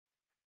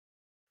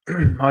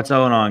What's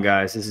going on,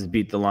 guys? This is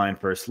Beat the Line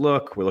First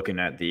Look. We're looking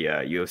at the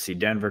UFC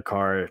Denver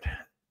card.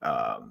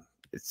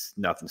 It's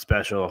nothing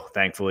special.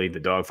 Thankfully, the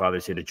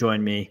Dogfather's here to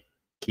join me.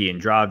 Key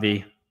and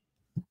Dravi,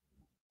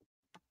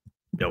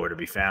 nowhere to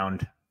be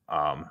found.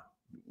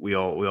 We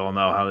all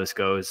know how this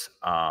goes.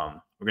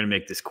 We're gonna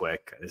make this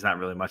quick. There's not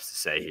really much to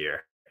say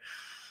here.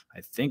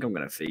 I think I'm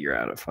gonna figure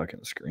out a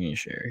fucking screen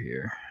share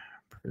here.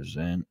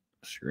 Present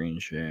screen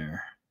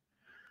share.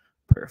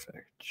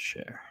 Perfect.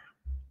 Share.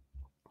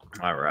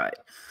 All right.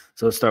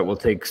 So let's start. We'll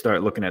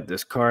start looking at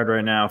this card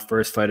right now.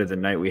 First fight of the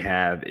night we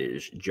have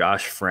is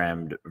Josh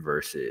Fremd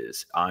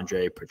versus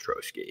Andre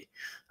Petroski.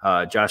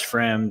 Josh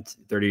Fremd,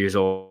 30 years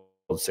old,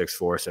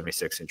 6'4",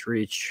 76-inch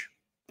reach.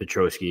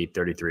 Petroski,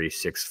 33,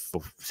 6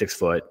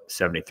 foot,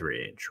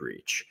 73-inch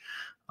reach.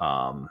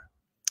 I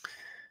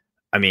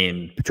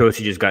mean,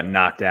 Petroski just got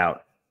knocked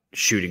out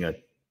shooting a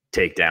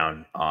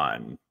takedown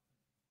on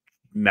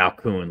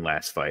Malkoun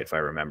last fight, if I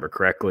remember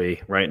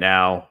correctly. Right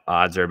now,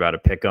 odds are about to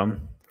pick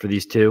him for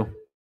these two.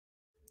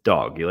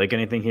 Dog, you like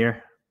anything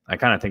here? I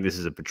kind of think this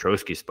is a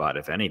Petroski spot,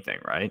 if anything,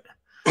 right?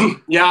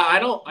 Yeah, I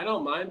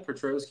don't mind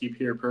Petroski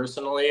here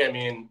personally. I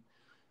mean,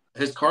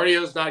 his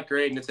cardio is not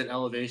great, and it's an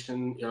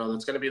elevation. You know,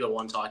 that's going to be the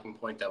one talking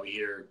point that we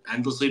hear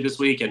endlessly this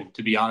week. And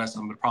to be honest,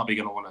 I'm probably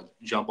going to want to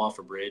jump off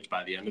a bridge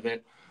by the end of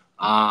it,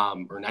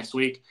 or next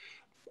week.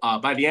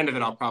 By the end of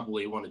it, I'll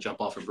probably want to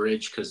jump off a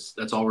bridge because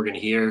that's all we're going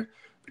to hear.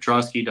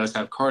 Petroski does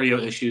have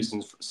cardio issues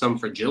and some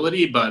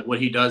fragility, but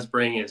what he does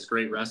bring is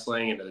great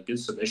wrestling and a good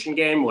submission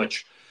game,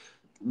 which,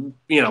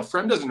 you know,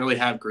 Frem doesn't really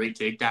have great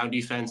takedown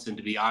defense. And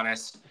to be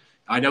honest,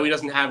 I know he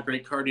doesn't have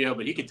great cardio,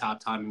 but he could top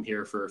time him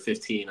here for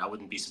 15. I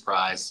wouldn't be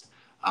surprised.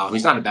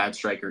 He's not a bad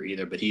striker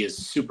either, but he is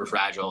super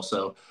fragile.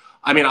 So,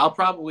 I mean, I'll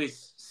probably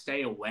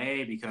stay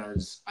away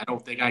because I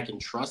don't think I can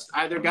trust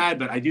either guy,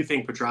 but I do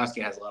think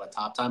Petroski has a lot of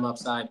top time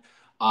upside.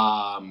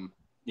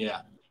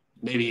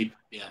 Maybe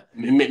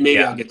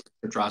I'll get the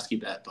Petroski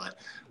bet, but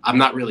I'm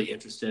not really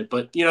interested.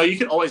 But, you know, you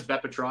can always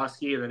bet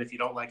Petroski, and then if you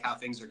don't like how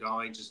things are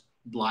going, just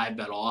live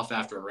bet off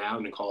after a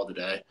round and call it a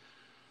day.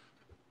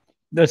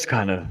 That's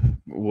kind of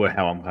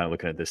how I'm kind of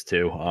looking at this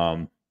too.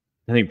 I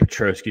think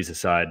Petroski's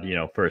aside, you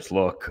know, first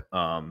look.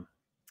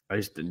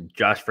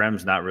 Josh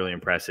Fremd's not really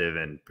impressive,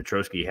 and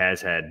Petroski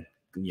has had,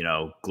 you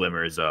know,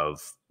 glimmers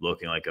of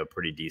looking like a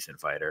pretty decent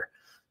fighter.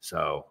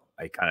 So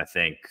I kind of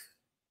think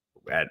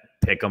at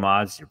pick'em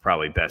odds, you're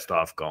probably best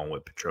off going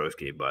with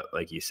Petroski. But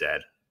like you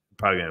said, I'm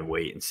probably going to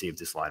wait and see if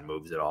this line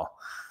moves at all.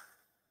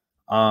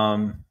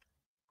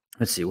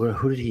 Let's see.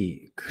 Who did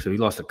he? So he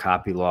lost a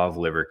Kopylov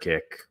liver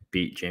kick,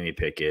 beat Jamie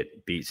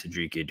Pickett, beat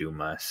Cedric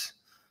Dumas.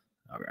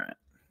 All right.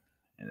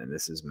 And then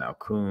this is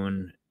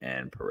Malkoun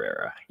and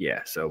Pereira.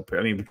 Yeah. So,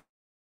 I mean,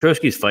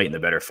 Petroski's fighting the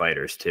better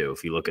fighters too.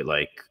 If you look at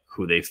like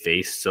who they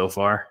faced so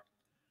far.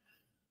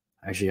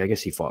 Actually, I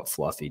guess he fought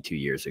Fluffy 2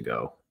 years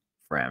ago,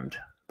 Fremd,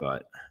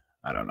 but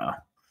I don't know.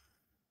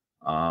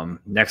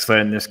 Next fight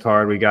in this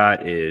card we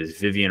got is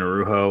Vivian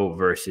Araujo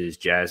versus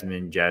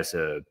Jasmine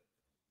Jasudavicius.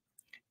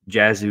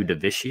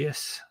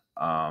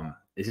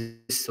 Is it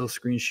still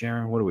screen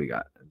sharing? What do we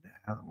got?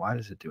 Why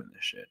is it doing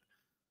this shit?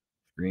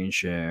 Screen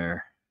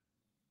share.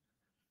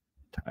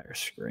 Entire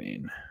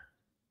screen.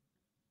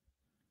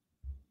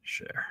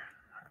 Share.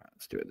 All right,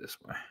 let's do it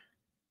this way.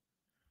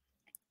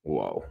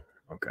 Whoa.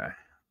 Okay.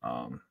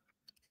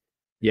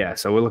 Yeah,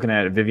 so we're looking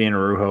at Vivian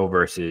Araujo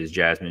versus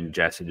Jasmine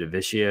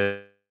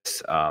Jasudavicius.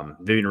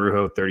 Vivian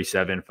Araujo,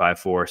 37,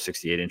 5'4",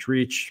 68-inch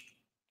reach.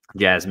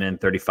 Jasmine,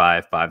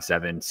 35,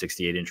 5'7",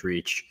 68-inch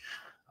reach.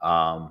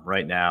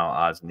 Right now,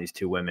 odds on these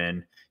two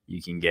women,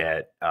 you can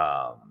get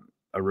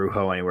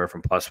Araujo anywhere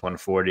from plus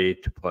 140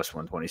 to plus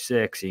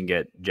 126. You can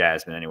get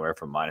Jasmine anywhere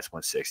from minus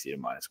 160 to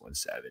minus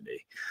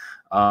 170.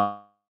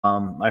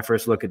 My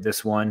first look at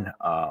this one,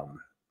 I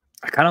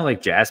kind of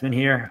like Jasmine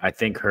here. I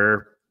think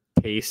her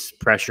pace,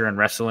 pressure, and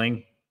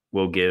wrestling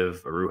will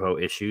give Araujo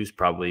issues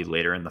probably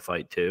later in the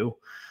fight too.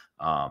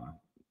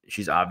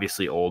 She's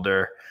obviously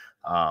older.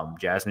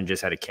 Jasmine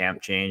just had a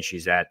camp change.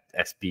 She's at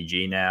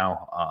SBG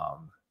now.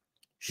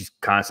 She's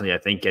constantly, I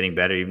think, getting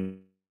better. Even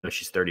though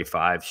she's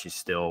 35, she's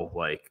still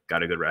like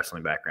got a good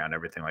wrestling background,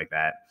 everything like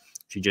that.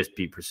 She just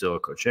beat Priscilla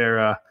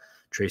Cochera.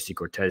 Tracy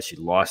Cortez she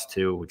lost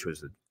to, which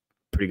was a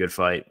pretty good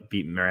fight.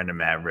 Beat Miranda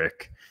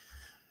Maverick.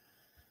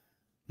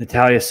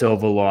 Natalia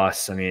Silva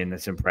lost. I mean,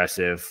 that's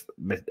impressive.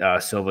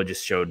 Silva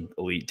just showed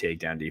elite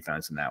takedown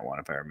defense in that one,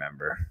 if I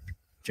remember.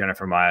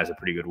 Jennifer Maia has a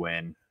pretty good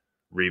win.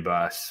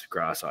 Ribas,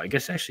 Grasso. I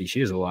guess actually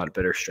she has a lot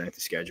better strength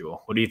of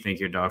schedule. What do you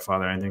think, your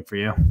Dogfather? Anything for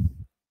you?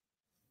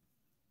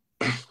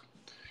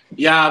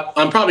 Yeah,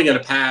 I'm probably going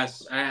to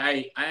pass.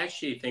 I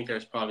actually think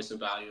there's probably some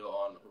value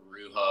on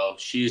Araujo.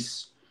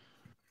 She's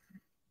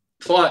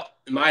fought,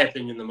 in my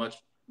opinion, the much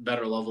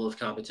better level of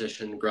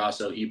competition.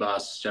 Grasso,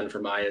 Ibas, Jennifer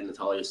Maia,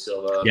 Natalia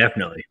Silva.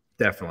 Definitely.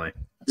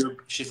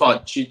 She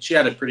fought. She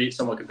had a pretty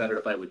somewhat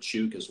competitive fight with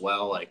Chuk as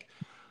well. Like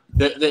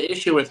the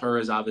issue with her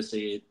is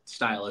obviously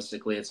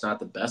stylistically, it's not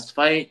the best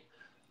fight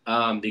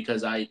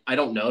because I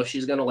don't know if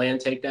she's going to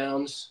land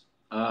takedowns.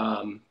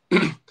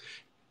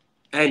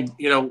 And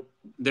you know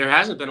there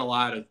hasn't been a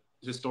lot of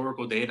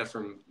historical data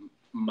from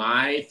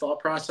my thought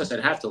process, I'd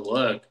have to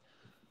look.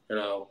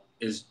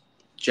 Is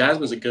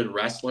Jasmine's a good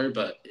wrestler,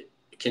 but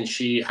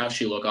how's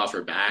she look off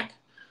her back?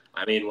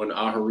 I mean, when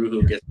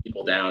Aharuhu gets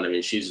people down, I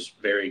mean, she's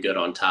very good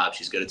on top.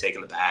 She's good at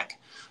taking the back.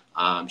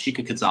 She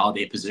can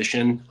consolidate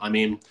position. I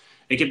mean,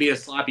 it could be a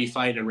sloppy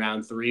fight in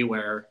round 3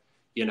 where,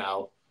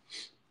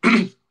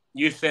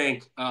 you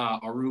think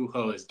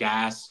Arujo is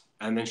gas,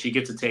 and then she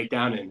gets a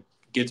takedown and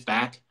gets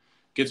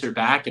her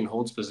back and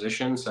holds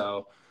position.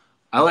 So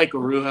I like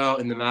Arujo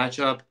in the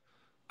matchup.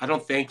 I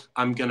don't think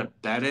I'm going to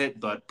bet it,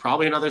 but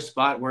probably another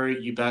spot where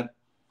you bet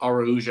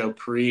Araujo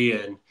pre.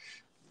 And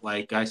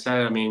like I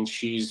said, I mean,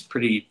 she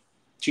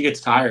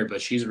gets tired,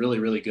 but she's really,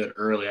 really good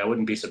early. I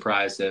wouldn't be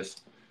surprised if,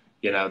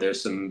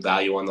 there's some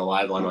value on the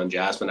live line on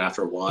Jasmine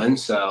after 1.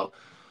 So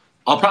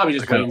I'll probably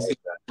just wait and see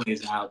how that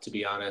plays out, to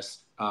be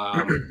honest.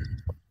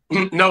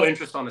 No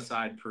interest on the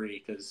side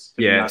pre because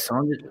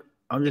so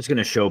I'm just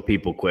gonna show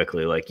people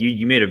quickly. Like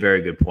you made a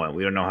very good point.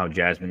 We don't know how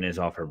Jasmine is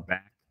off her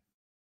back.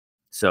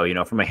 So,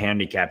 from a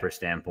handicapper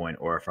standpoint,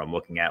 or if I'm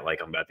looking at,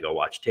 like, I'm about to go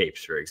watch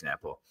tapes, for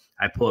example,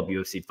 I pull up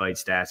UFC fight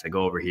stats. I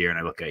go over here and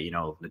I look at,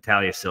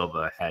 Natalia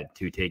Silva had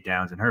 2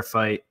 takedowns in her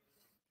fight,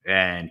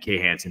 and Kay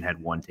Hansen had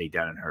 1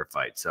 takedown in her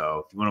fight.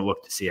 So if you want to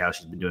look to see how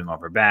she's been doing off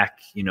her back,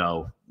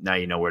 now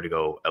you know where to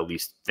go, at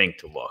least think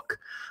to look.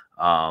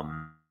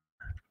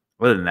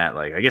 Other than that,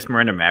 like, I guess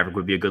Miranda Maverick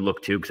would be a good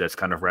look too, because that's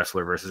kind of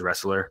wrestler versus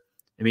wrestler.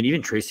 I mean,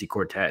 even Tracy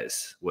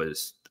Cortez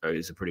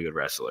is a pretty good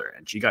wrestler,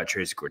 and she got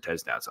Tracy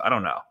Cortez down. So I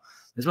don't know.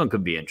 This one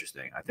could be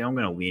interesting. I think I'm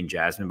going to lean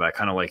Jasmine, but I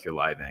kind of like your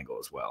live angle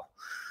as well.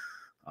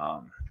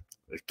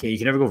 You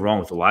can never go wrong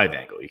with the live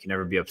angle. You can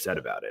never be upset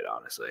about it,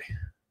 honestly.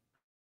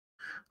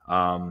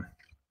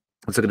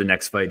 Let's look at the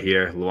next fight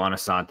here. Luana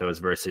Santos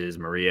versus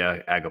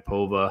Maria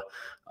Agapova.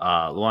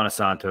 Luana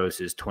Santos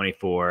is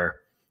 24,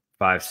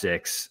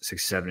 5'6",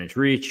 67-inch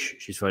reach.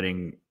 She's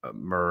fighting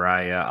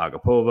Maria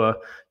Agapova,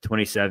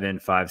 27,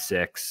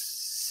 5'6",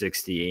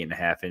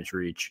 68.5-inch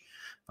reach.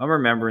 If I'm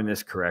remembering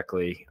this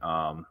correctly,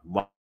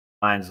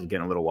 lines are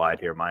getting a little wide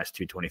here, minus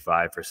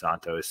 225 for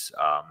Santos.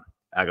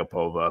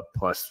 Agapova,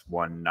 plus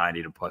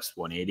 190 to plus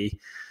 180. If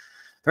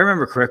I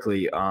remember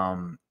correctly,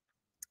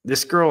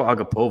 this girl,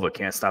 Agapova,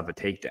 can't stop a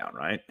takedown,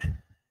 right?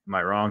 Am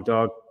I wrong,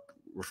 dog?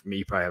 For me,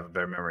 you probably have a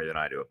better memory than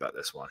I do about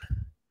this one.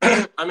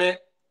 I mean,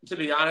 to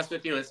be honest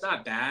with you, it's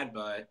not bad,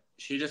 but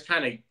she just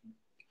kind of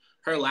 –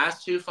 her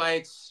last 2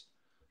 fights,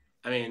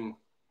 I mean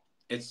 –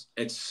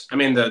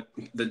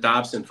 the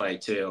Dobson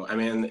fight too. I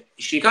mean,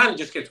 she kind of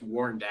just gets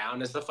worn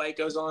down as the fight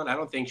goes on. I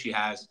don't think she's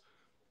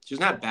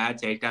not bad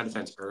takedown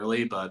defense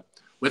early, but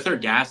with her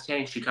gas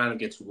tank, she kind of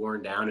gets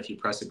worn down if you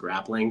press a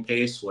grappling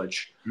pace,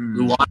 which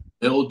Luana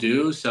will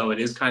do. So it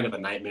is kind of a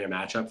nightmare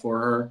matchup for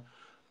her.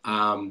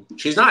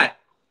 She's not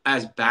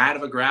as bad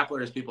of a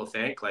grappler as people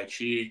think. Like,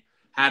 she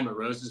had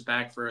Morose's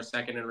back for a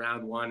second in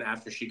round 1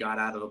 after she got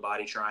out of the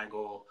body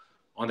triangle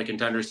on the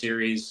Contender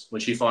Series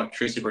when she fought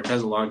Tracy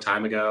Cortez a long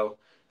time ago.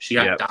 She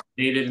got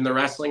dominated in the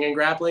wrestling and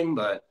grappling,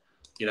 but,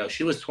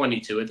 she was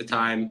 22 at the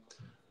time.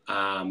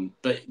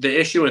 But the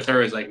issue with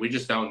her is, like, we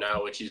just don't know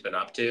what she's been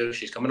up to.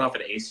 She's coming off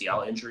an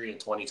ACL injury in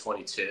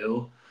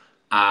 2022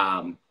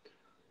 and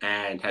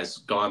has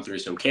gone through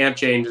some camp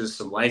changes,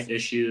 some life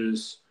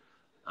issues.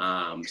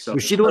 So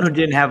was she the one who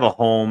didn't have a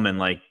home and,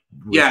 like,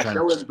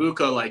 Sherwin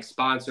Buka, like,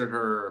 sponsored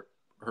her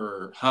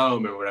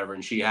home or whatever,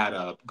 and she had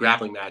a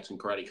grappling match in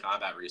Karate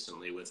Combat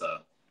recently with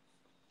a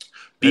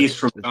beast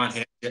from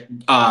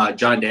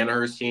John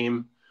Danaher's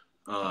team.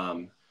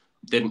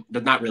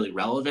 Not really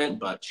relevant,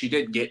 but she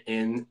did get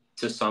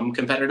into some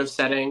competitive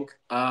setting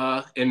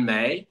in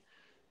May,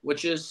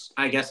 which is,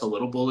 I guess, a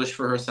little bullish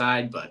for her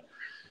side. But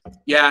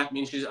yeah, I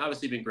mean, she's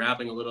obviously been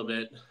grappling a little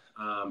bit.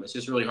 It's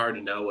just really hard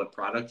to know what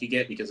product you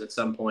get, because at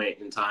some point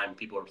in time,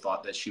 people have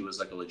thought that she was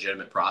like a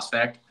legitimate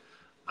prospect.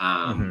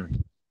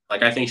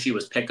 Like, I think she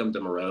was pick'em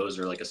to Morose,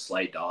 or like a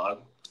slight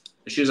dog.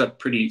 She was a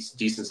pretty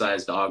decent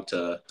sized dog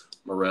to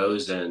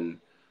Morose and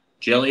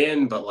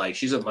Jillian, but, like,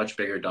 she's a much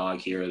bigger dog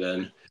here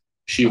than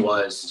she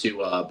was to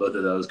both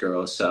of those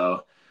girls.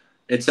 So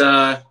it's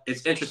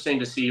interesting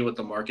to see what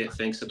the market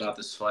thinks about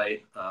this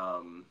fight.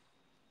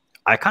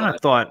 I kind of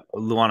thought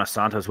Luana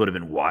Santos would have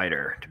been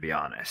wider, to be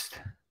honest.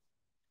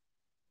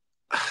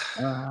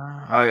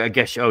 I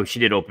guess she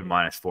did open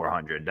minus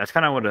 400. That's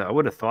kind of what I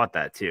would have thought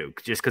that too,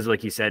 just because,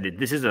 like you said,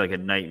 this is like a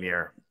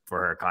nightmare for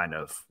her, kind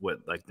of, with,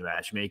 like, the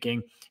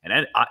matchmaking.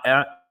 And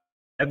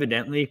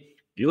evidently,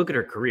 if you look at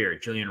her career,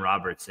 Jillian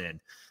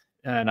Robertson,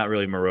 not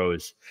really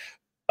Morose,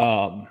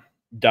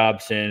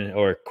 Dobson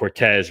or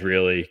Cortez,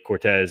 really.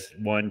 Cortez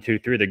 1, 2,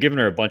 3. They're giving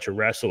her a bunch of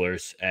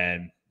wrestlers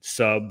and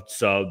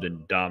subbed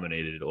and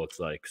dominated, it looks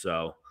like.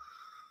 So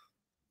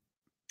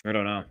I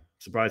don't know.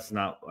 Surprised it's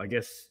not. I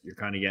guess you're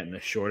kind of getting the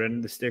short end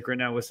of the stick right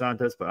now with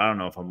Santos, but I don't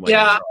know if I'm.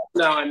 Yeah,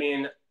 no, I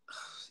mean,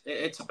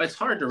 it's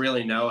hard to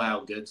really know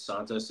how good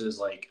Santos is.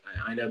 Like,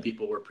 I know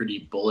people were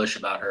pretty bullish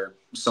about her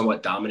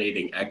somewhat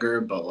dominating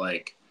Edgar, but,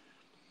 like,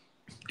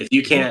 if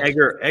you can't,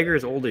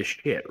 Edgar's old as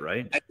shit,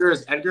 right?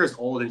 Edgar's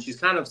old, and she's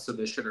kind of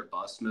submission or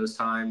bust most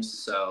times.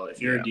 So if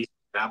you're a decent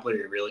grappler,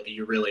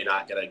 you're really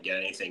not gonna get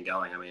anything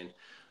going. I mean,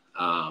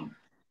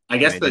 I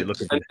guess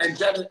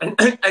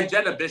and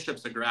Jenna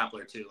Bishop's a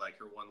grappler too. Like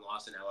her one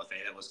loss in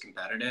LFA that was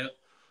competitive,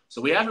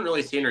 so we haven't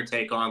really seen her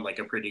take on like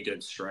a pretty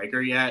good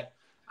striker yet.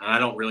 And I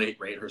don't really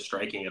rate her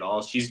striking at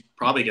all. She's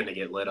probably going to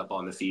get lit up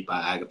on the feet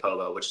by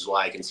Agapova, which is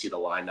why I can see the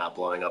line not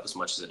blowing up as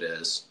much as it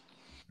is.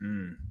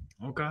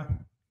 Okay.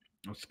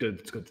 That's good.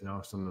 It's good to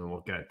know. Something to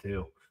look at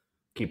too.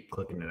 Keep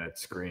clicking to that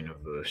screen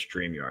of the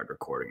StreamYard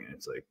recording, and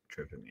it's like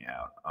tripping me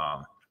out.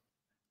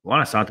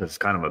 Juana Santos is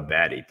kind of a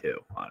baddie too,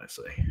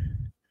 honestly.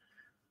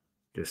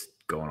 Just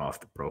going off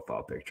the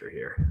profile picture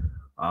here.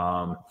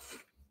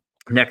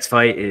 Next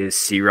fight is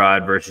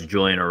C-Rod versus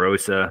Julian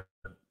Erosa.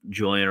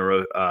 Julian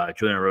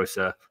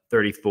Erosa,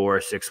 34,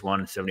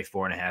 6'1",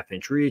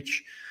 74.5-inch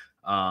reach.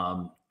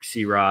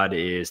 C-Rod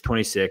is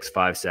 26,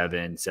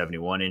 5'7",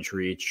 71-inch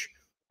reach.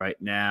 Right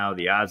now,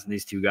 the odds on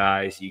these two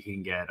guys, you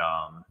can get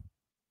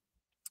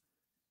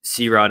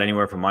C-Rod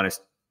anywhere from minus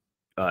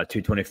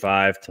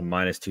 225 to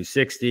minus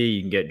 260.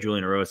 You can get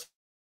Julian Erosa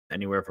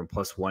anywhere from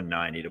plus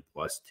 190 to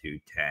plus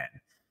 210.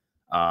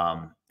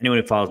 Anyone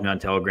who follows me on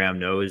Telegram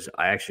knows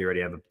I actually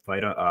already have a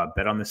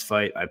bet on this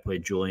fight. I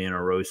played Julian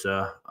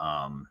Erosa.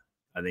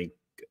 I think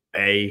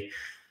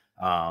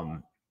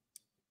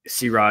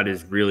C-Rod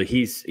is really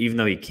even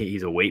though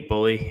he's a weight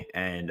bully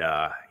and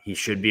he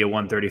should be a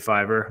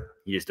 135er,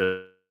 he just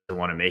doesn't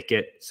want to make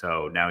it.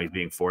 So now he's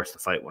being forced to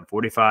fight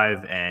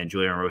 145, and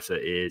Julian Erosa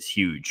is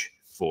huge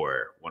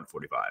for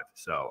 145.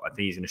 So I think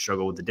he's going to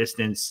struggle with the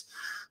distance.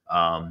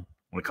 When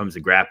it comes to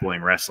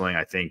grappling, wrestling,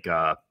 I think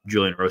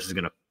Julian Erosa is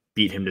going to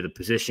beat him to the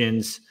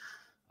positions.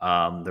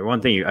 The one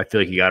thing I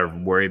feel like you got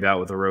to worry about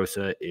with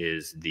Erosa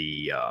is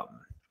the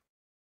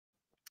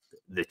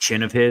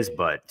chin of his,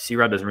 but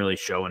C-Rod doesn't really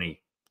show any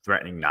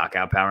threatening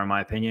knockout power, in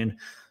my opinion.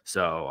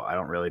 So I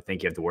don't really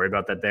think you have to worry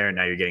about that there.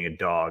 Now you're getting a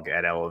dog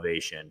at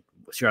elevation.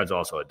 C-Rod's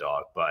also a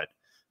dog, but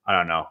I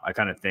don't know. I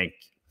kind of think,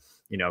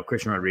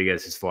 Christian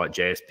Rodriguez has fought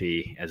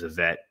JSP as a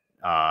vet,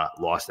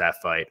 lost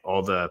that fight.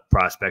 All the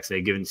prospects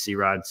they've given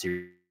C-Rod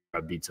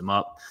beats him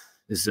up.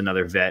 This is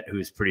another vet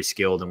who's pretty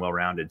skilled and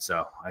well-rounded.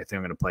 So I think I'm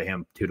going to play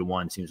him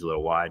 2-1. Seems a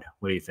little wide.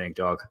 What do you think,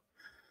 dog?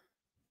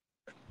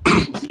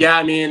 Yeah,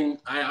 I mean,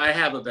 I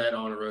have a bet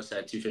on Erosa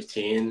at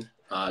 215,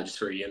 just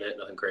for a unit,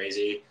 nothing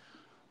crazy.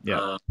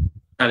 Yeah.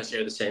 Kind of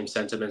share the same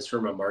sentiments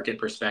from a market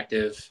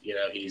perspective.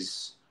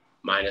 He's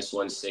minus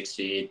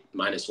 160,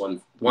 minus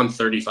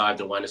 135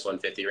 to minus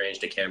 150 range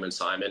to Cameron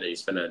Simon, and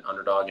he's been an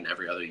underdog in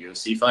every other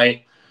UFC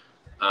fight.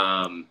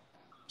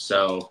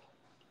 So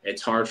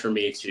it's hard for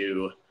me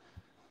to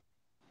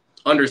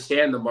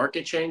understand the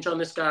market change on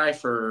this guy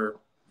for,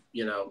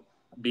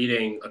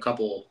 beating a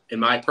couple, in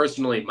my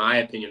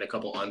opinion, a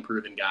couple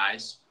unproven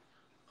guys,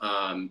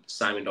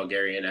 Simon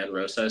Bulgarian and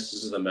Rosas.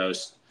 This is the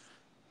most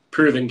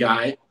proven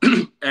guy,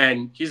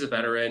 and he's a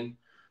veteran.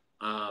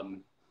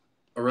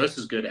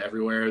 Arosa's good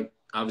everywhere.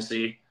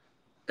 Obviously,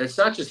 it's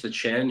not just the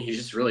chin; he's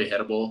just really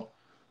hittable.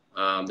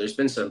 There's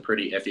been some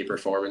pretty iffy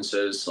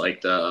performances,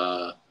 like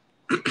the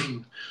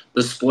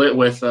the split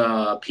with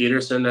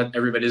Peterson that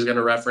everybody's going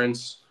to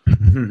reference.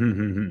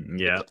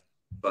 Yeah,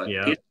 but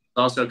Peterson's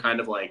also kind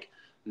of like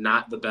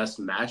not the best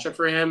matchup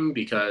for him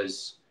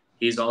because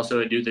he's also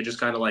a dude that just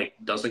kind of like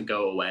doesn't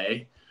go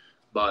away.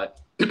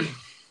 But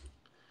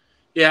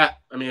yeah,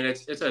 I mean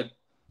it's a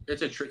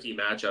tricky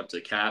matchup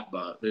to cap,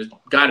 but there's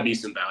got to be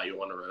some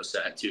value on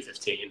Erosa at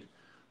 215.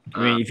 I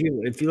mean,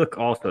 if you look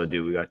also,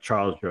 dude, we got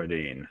Charles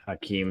Jourdain,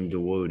 Hakeem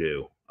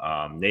Dawodu,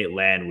 Nate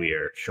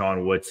Landwehr,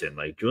 Sean Woodson.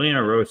 Like Julian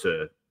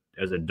Erosa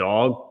as a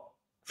dog,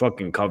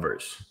 fucking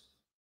covers.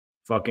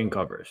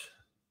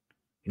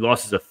 He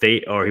lost as a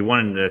fate, or he won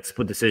in the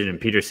split decision in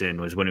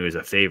Peterson was when he was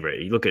a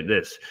favorite. You look at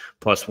this,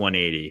 plus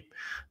 180,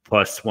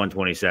 plus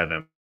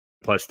 127,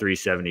 plus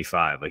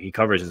 375. Like he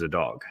covers as a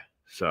dog.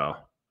 So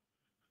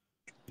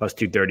plus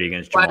 230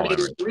 against Jamal.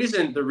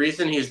 The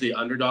reason he's the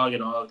underdog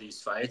in all of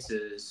these fights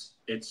is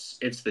it's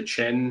the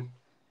chin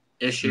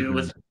issue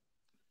with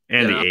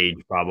and the age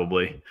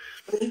probably.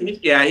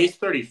 Yeah, he's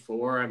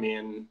 34. I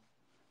mean,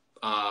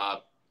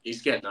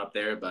 he's getting up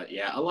there, but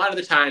yeah, a lot of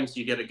the times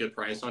you get a good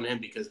price on him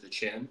because of the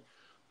chin.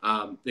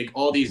 Like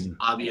all these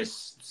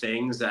obvious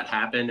things that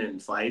happen in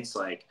fights,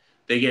 like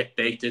they get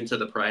baked into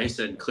the price,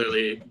 and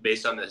clearly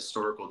based on the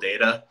historical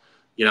data,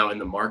 in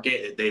the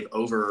market, they've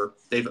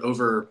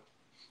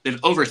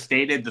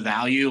overstated the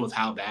value of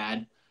how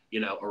bad,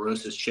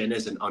 Erosa's chin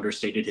is and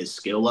understated his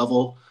skill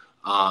level,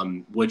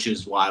 which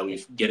is why we're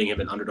getting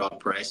him an underdog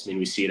price. I mean,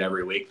 we see it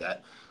every week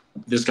that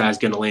this guy's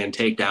going to land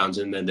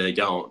takedowns and then they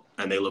don't,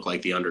 and they look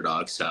like the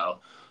underdog. So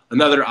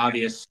another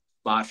obvious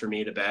spot for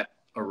me to bet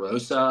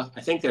Erosa.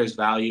 I think there's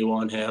value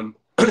on him.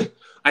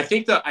 I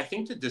think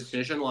the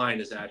decision line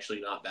is actually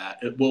not bad.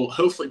 It will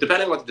hopefully,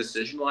 depending on what the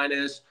decision line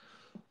is,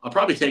 I'll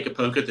probably take a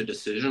poke at the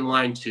decision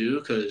line too,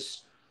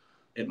 because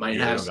it might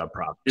have. Don't got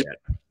props yet.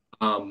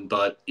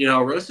 But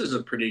Rosa's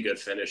a pretty good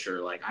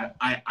finisher. Like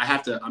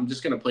I'm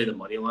just gonna play the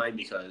money line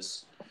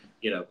because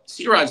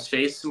C-Rod's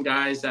faced some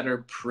guys that are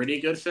pretty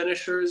good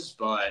finishers,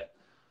 but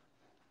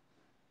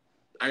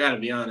I gotta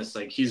be honest,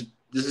 like he's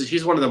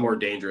he's one of the more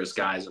dangerous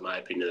guys in my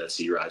opinion that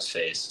C-Rod's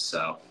faced.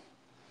 So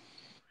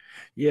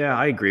Yeah,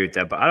 I agree with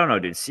that, but I don't know,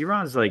 dude.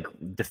 C-Ron's like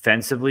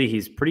defensively,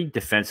 he's pretty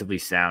defensively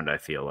sound. I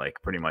feel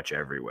like pretty much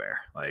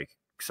everywhere, like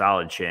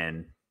solid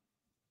chin.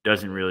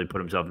 Doesn't really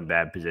put himself in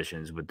bad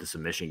positions with the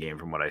submission game,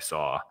 from what I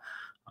saw,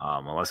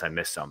 unless I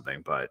missed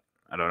something. But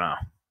I don't know.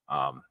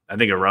 I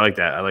think I like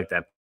that. I like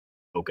that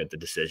poke at the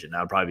decision. That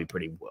would probably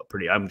be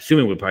pretty. I'm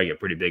assuming we'll probably get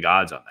pretty big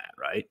odds on that,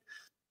 right?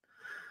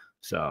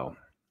 So,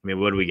 I mean,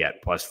 what do we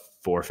get? Plus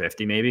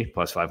 450, maybe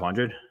plus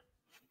 500.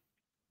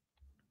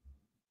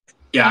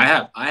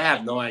 yeah, I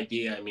have no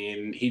idea. I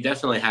mean, he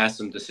definitely has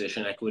some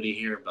decision equity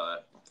here,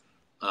 but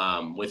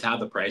with how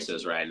the price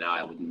is right now,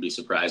 I wouldn't be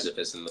surprised if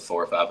it's in the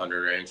 400 or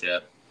 500 range. Yeah.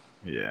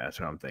 Yeah, that's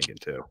what I'm thinking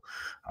too.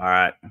 All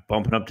right,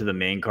 bumping up to the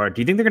main card.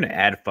 Do you think they're going to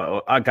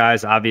add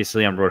guys?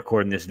 Obviously, I'm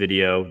recording this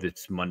video.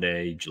 It's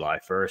Monday, July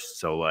 1st.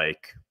 So,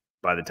 like,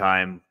 by the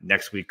time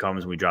next week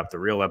comes and we drop the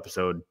real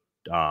episode,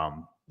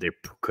 there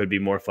could be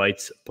more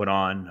fights put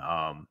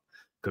on.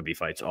 Could be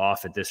fights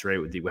off at this rate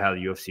with how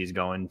the UFC is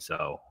going.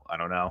 So, I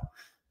don't know,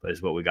 but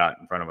it's what we got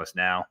in front of us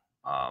now.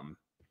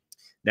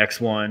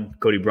 Next one,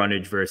 Cody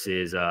Brundage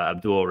versus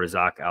Abdul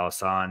Razak Al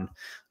Hassan.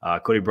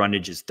 Cody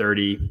Brundage is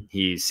 30.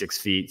 He's 6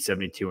 feet,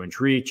 72-inch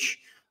reach.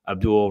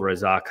 Abdul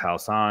Razak Al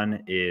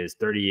Hassan is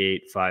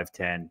 38,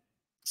 5'10",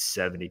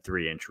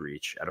 73-inch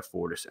reach out of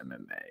Fortis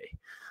MMA.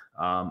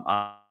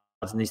 Odds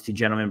on these two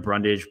gentlemen,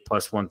 Brundage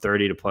plus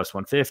 130 to plus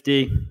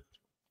 150.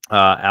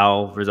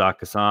 Al Razak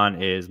Hassan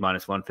is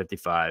minus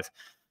 155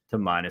 to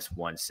minus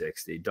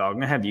 160. Dog, I'm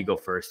going to have you go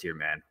first here,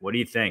 man. What do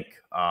you think?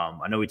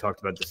 I know we talked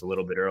about this a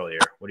little bit earlier.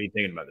 What are you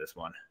thinking about this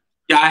one?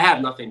 Yeah, I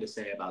have nothing to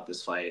say about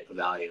this fight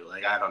value.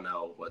 Like, I don't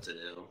know what to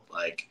do.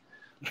 Like,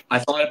 I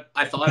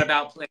thought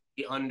about playing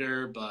the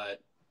under, but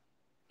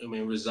I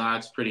mean,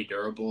 Razak's pretty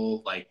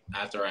durable. Like,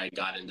 after I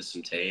got into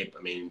some tape,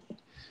 I mean,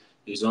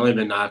 he's only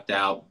been knocked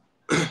out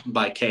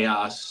by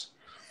Chaos,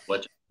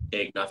 which I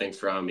take nothing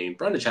from. I mean,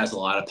 Brundage has a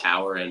lot of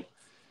power, and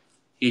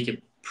he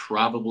could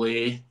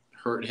probably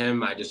hurt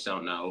him. I just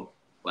don't know,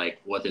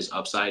 like, what his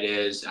upside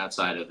is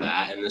outside of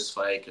that in this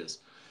fight, because,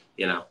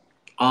 you know,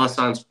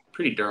 Al-Hassan's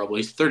pretty durable.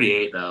 He's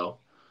 38, though.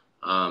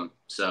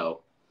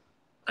 So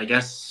I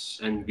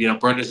guess, and, you know,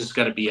 Brundage is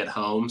going to be at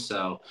home,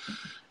 so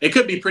it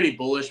could be pretty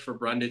bullish for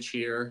Brundage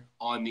here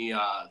on the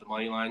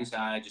money line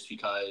side, just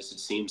because it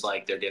seems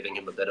like they're giving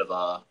him a bit of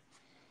a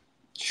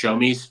show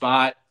me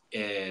spot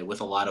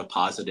with a lot of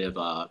positive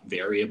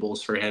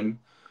variables for him.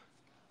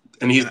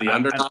 And he's the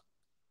underdog.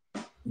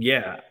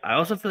 Yeah, I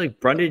also feel like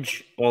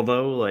Brundage,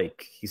 although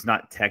like he's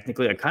not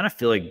technically, I kind of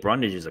feel like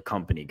Brundage is a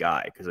company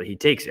guy because like, he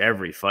takes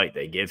every fight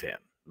they give him.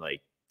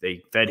 Like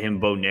they fed him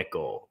Bo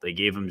Nickel, they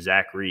gave him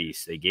Zach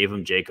Reese, they gave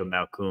him Jacob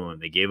Malkoun,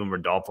 they gave him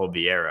Rodolfo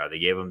Vieira, they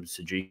gave him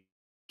Cedric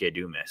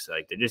Dumas.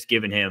 Like they're just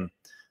giving him.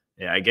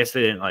 Yeah, I guess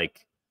they didn't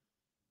like.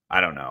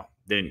 I don't know.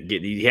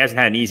 He hasn't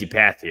had an easy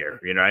path here,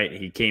 you know, right?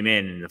 He came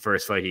in and the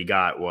first fight he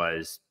got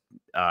was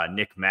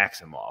Nick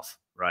Maximoff,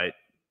 right?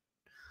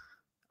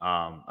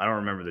 I don't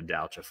remember the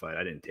Dalcha fight.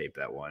 I didn't tape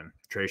that one.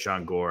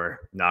 Trayshawn Gore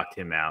knocked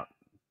him out.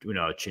 You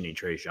know how chinny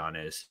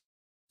Trayshawn is.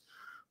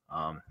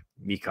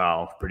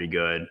 Mikal, pretty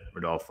good.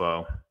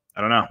 Rodolfo.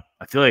 I don't know.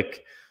 I feel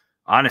like,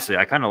 honestly,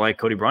 I kind of like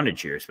Cody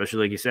Brundage here, especially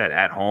like you said,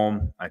 at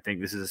home. I think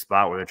this is a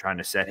spot where they're trying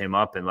to set him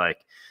up. And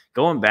like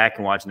going back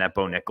and watching that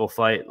Bo Nickel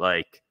fight,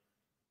 like,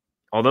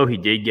 although he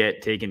did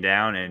get taken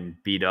down and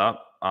beat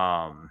up,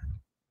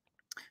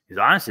 because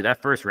honestly,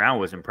 that first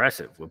round was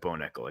impressive with Bo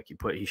Nickel. Like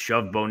he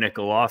shoved Bo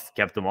Nickel off,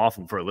 kept him off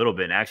him for a little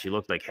bit, and actually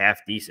looked like half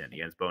decent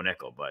against Bo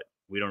Nickel. But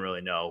we don't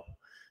really know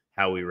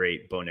how we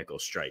rate Bo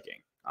Nickel's striking.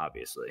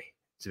 Obviously,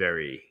 it's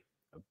very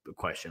a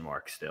question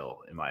mark still,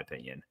 in my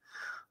opinion.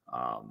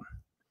 I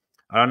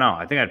don't know.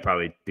 I think I'd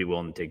probably be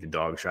willing to take the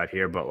dog shot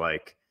here. But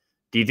like,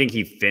 do you think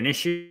he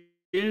finishes?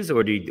 Or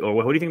what do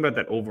you think about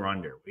that over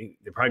under?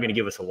 They're probably going to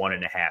give us a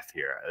 1.5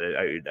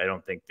 here. I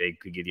don't think they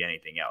could give you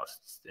anything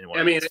else in one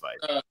of these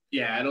fights.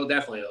 Yeah, it'll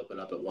definitely open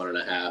up at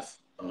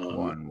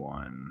 1.5.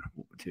 1,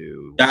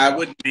 2. I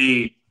wouldn't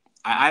be.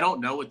 I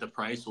don't know what the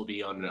price will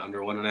be on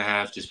under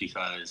 1.5, just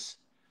because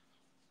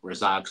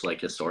Razak's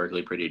like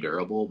historically pretty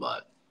durable,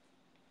 but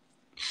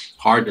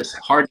hard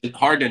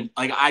to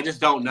like. I just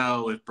don't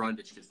know if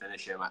Brundage could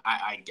finish him.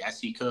 I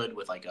guess he could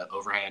with like an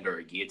overhand or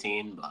a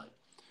guillotine, but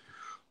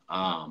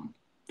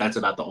that's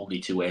about the only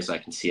two ways I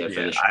can see it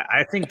finish.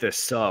 I think the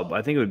sub.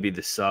 I think it would be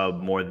the sub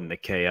more than the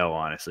KO,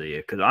 honestly.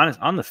 Because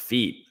on the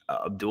feet,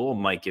 Abdul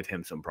might give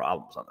him some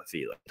problems on the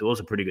feet. Like Abdul's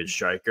a pretty good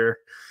striker.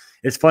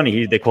 It's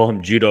funny they call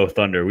him Judo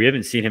Thunder. We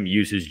haven't seen him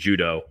use his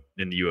judo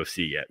in the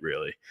UFC yet,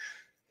 really.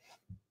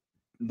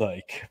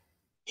 Like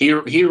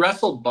he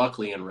wrestled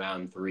Buckley in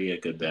round 3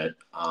 a good bit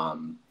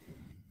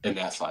in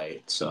that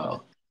fight.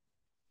 So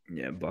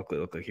yeah, Buckley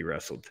looked like he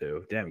wrestled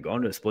too. Damn,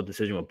 going to a split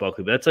decision with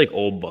Buckley, but that's like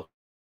old Buckley.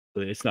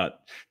 It's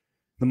not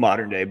the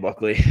modern day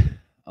Buckley.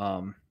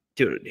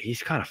 Dude,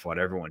 he's kind of fought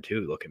everyone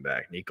too, looking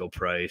back. Nico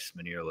Price,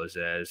 Munir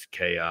Lazez,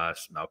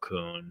 Chaos,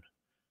 Malkoun.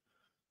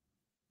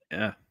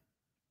 Yeah.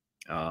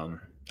 I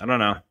don't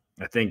know.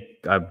 I think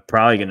I'm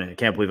probably going to – I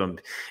can't believe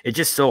 – it's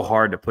just so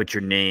hard to put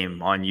your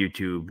name on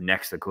YouTube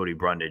next to Cody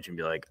Brundage and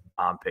be like,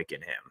 I'm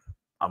picking him.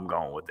 I'm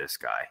going with this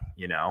guy,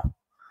 you know?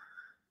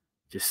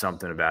 Just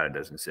something about it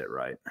doesn't sit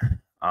right.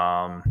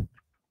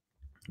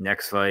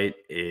 Next fight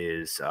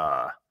is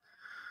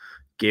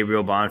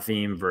Gabriel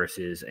Bonfim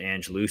versus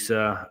Ange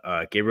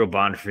Loosa. Gabriel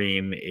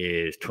Bonfim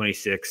is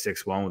 26,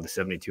 6'1" with a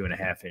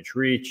 72.5-inch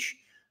reach.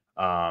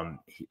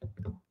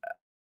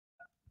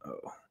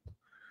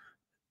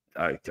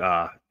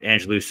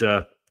 Ange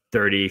Loosa,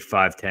 30,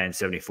 5'10",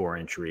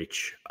 74-inch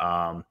reach.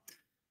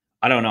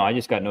 I don't know. I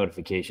just got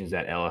notifications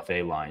that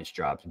LFA lines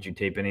dropped. Did you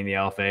tape any of the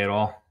LFA at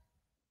all?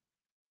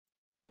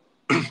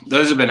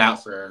 Those have been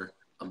out for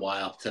a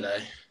while today.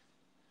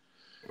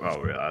 Oh,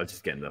 really? I was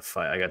just getting the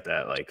fight. I got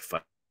that like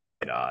fight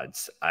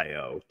odds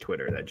IO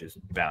Twitter that just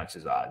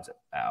bounces odds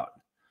out.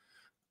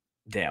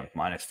 Damn,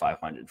 minus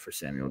 500 for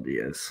Samuel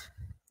Diaz,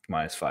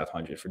 minus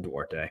 500 for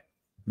Duarte.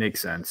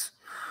 Makes sense.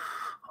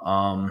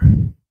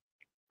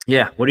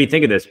 Yeah, what do you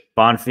think of this?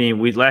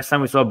 Bonfim, last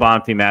time we saw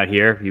Bonfim out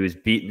here, he was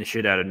beating the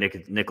shit out of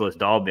Nicholas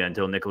Dalby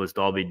until Nicholas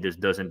Dalby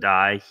just doesn't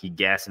die. He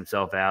gassed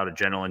himself out,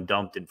 adrenaline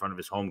dumped in front of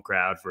his home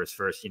crowd for his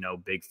first,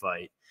 big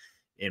fight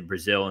in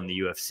Brazil in the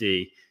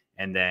UFC,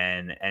 and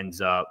then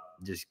ends up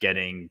just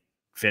getting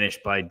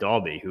finished by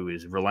Dalby, who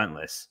is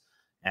relentless.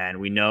 And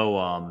we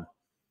know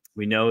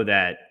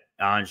that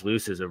Ange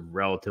Loosa is a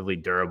relatively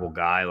durable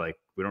guy. Like,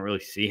 we don't really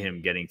see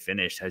him getting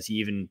finished. Has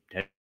he been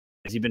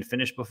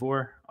finished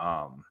before?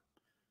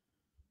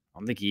 I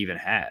don't think he even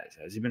has.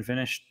 Has he been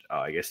finished? Oh,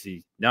 I guess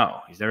he's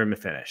never been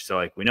finished. So,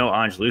 like, we know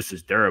Ange Loosa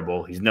is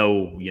durable. He's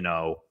no,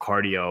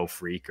 cardio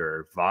freak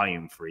or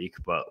volume freak.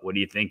 But what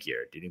do you think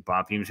here? Do you think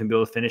Bonfim's going to be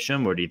able to finish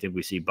him? Or do you think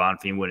we see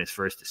Bonfim win his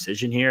first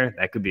decision here?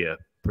 That could be a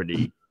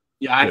pretty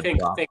I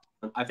think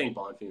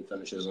Bonfim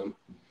finishes him.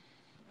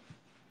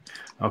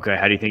 Okay,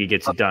 how do you think he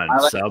gets it done?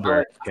 Sub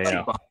or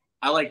KO?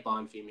 I like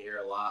Bonfim here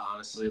a lot,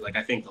 honestly. Like,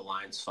 I think the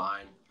line's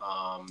fine.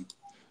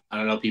 I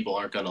don't know, people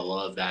aren't going to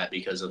love that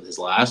because of his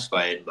last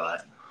fight,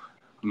 but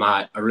I'm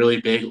not a really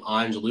big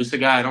Ange Loosa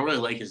guy. I don't really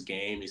like his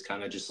game. He's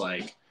kind of just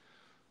like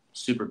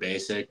super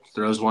basic.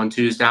 Throws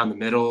 1-2s down the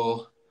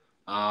middle.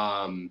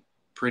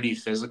 Pretty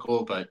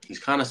physical, but he's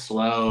kind of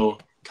slow,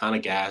 kind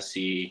of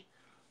gassy.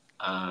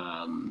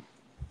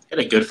 Had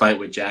a good fight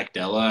with Jack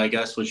Della, I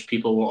guess, which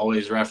people will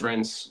always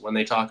reference when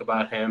they talk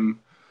about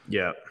him.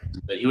 Yeah.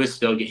 But he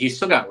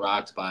still got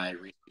rocked by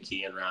Reed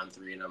Key in round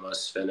 3 and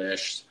almost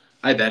finished.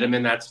 I bet him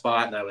in that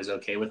spot, and I was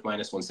okay with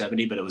minus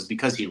 170, but it was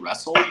because he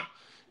wrestled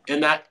in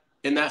that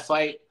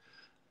fight.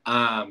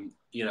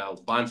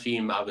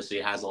 Bonfim obviously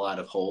has a lot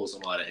of holes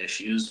and a lot of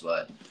issues,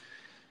 but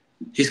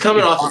he's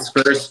coming off his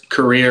first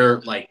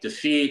career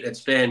defeat. It's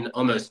been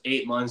almost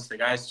 8 months. The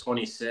guy's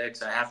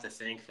 26. I have to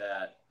think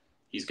that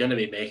he's going to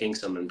be making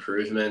some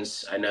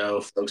improvements. I know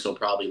folks will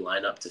probably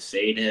line up to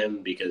fade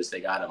him because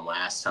they got him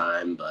last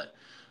time, but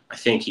I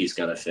think he's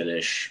going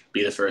to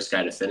be the first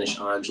guy to finish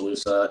Ange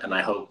Loosa, and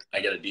I hope I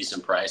get a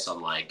decent price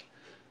on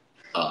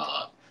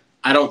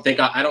I don't think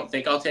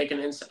I'll take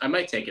I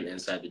might take an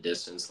inside the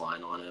distance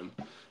line on him.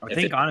 I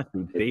think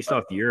honestly, based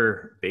off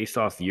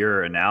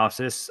your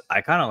analysis,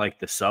 I kind of like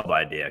the sub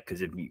idea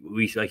because if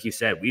we, like you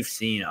said, we've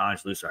seen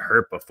Ange Loosa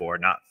hurt before,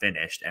 not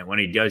finished, and when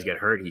he does get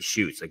hurt, he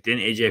shoots. Like,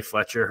 didn't AJ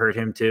Fletcher hurt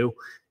him too?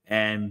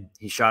 And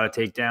he shot a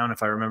takedown,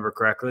 if I remember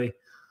correctly.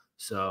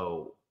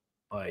 So,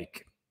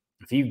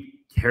 if he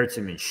hurts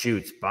him and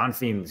shoots,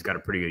 Bonfim's got a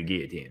pretty good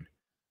guillotine.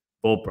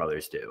 Both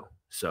brothers do.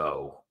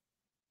 So,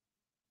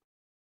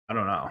 I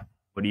don't know.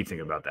 What do you think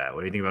about that?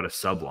 What do you think about a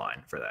sub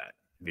line for that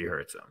if he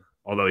hurts him?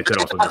 Although he could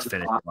also just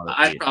finish.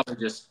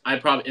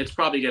 It's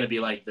probably going to be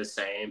the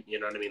same. You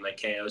know what I mean?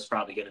 KO's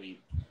probably going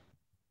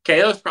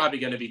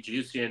to be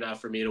juicy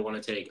enough for me to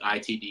want to take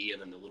ITD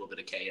and then a little bit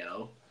of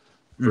KO.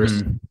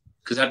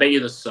 Because I bet you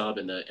the sub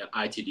and the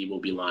ITD will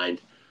be lined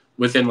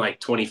within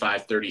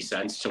 25, 30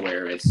 cents to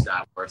where it's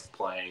not worth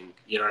playing.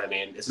 You know what I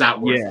mean? It's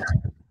not worth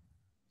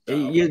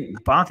it.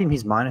 Bonfim,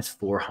 he's minus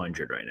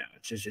 400 right now.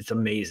 It's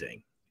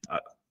amazing.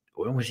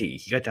 When was he?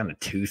 He got down to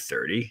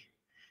 230.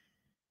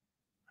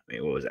 I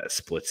mean, what was that? A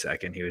split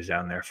second he was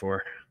down there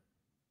for?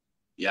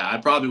 Yeah, I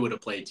probably would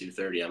have played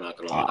 230. I'm not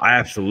going to lie. I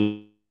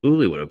absolutely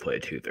would have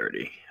played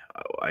 230.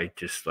 I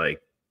just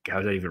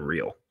how's that even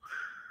real?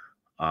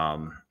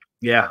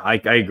 Yeah, I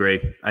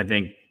agree. I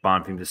think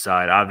Bonfim's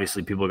aside.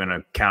 Obviously, people are going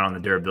to count on the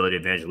durability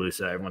of Ange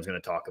Loosa. Everyone's going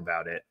to talk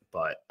about it,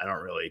 but I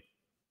don't really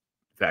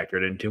factor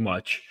it in too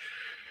much.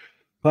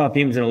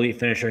 Bonfim's an elite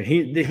finisher.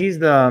 He's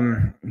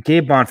the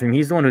Gabe Bonfim.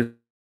 He's the one who's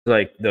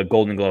the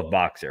Golden Glove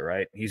boxer,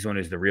 right? He's the one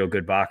who's the real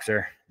good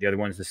boxer. The other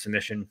one's the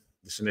submission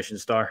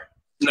star.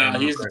 No,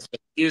 he's the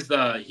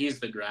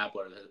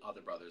grappler. The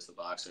other brother's the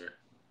boxer.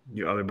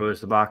 Your other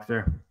brother's the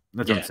boxer.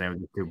 That's what I'm saying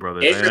with the two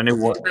brothers.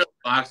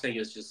 Boxing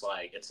is just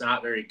it's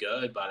not very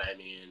good, but I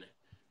mean,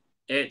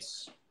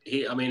 he's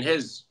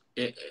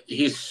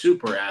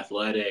super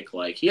athletic.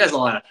 He has a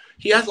lot of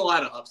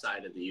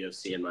upside in the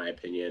UFC, in my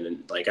opinion.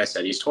 And like I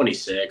said, he's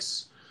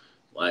 26.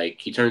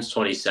 He turns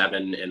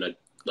 27 in a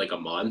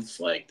month.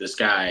 This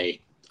guy,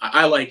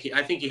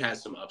 I think he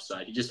has some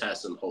upside. He just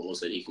has some holes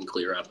that he can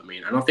clear up. I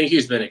mean, I don't think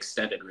he's been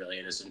extended really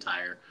in his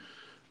entire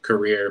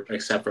career,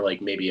 except for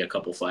like maybe a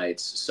couple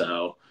fights.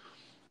 So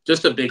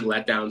just a big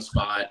letdown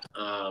spot.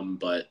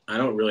 But I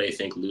don't really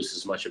think Luce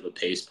is much of a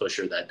pace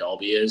pusher that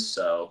Dalby is.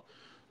 So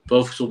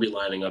both will be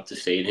lining up to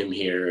fade him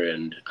here,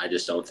 and I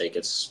just don't think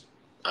it's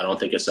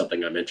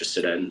something I'm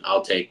interested in.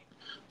 I'll take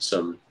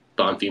some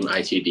Bonfim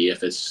ITD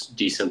if it's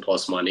decent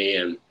plus money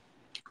and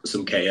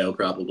some KO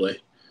probably.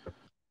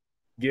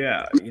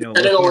 Yeah, you know,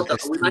 Depending on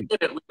looking what at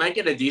this, we might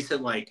get a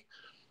decent like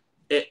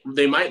it.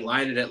 They might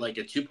line it at like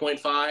a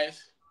 2.5,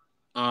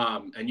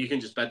 and you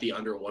can just bet the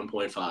under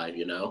 1.5.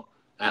 You know,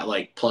 at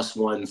like plus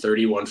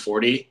 130,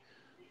 140,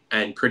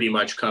 and pretty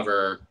much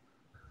cover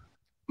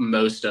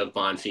most of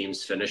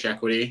Bonfim's finish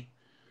equity.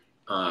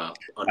 I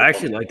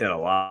actually like that a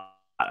lot.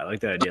 I like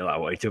that idea a lot.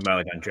 What you talking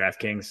about, like on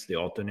DraftKings, the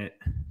alternate?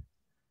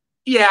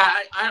 Yeah,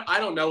 I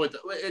don't know what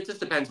it just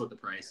depends what the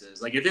price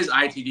is. Like if his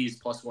ITD is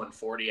plus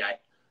 140,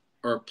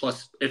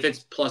 if it's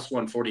plus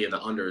 140 in the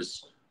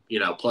unders, you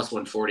know, plus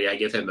 140, I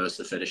give him most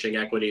of the finishing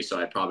equity. So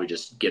I'd probably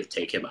just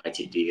take him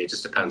ITD. It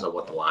just depends on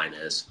what the line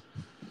is.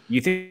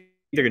 You think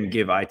they're going to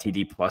give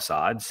ITD plus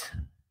odds?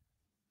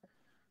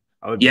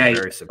 I would be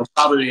very surprised.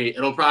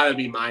 It'll probably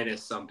be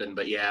minus something,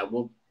 but yeah,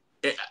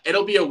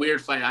 it'll be a weird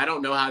fight. I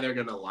don't know how they're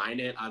going to line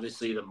it.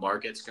 Obviously, the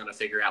market's going to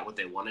figure out what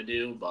they want to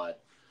do,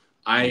 but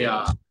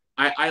I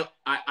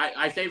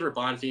favor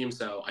Bonfim,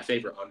 so I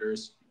favor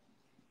unders.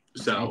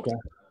 So okay.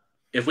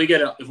 if we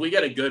get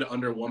a good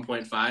under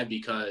 1.5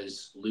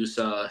 because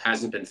Lusa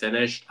hasn't been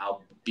finished,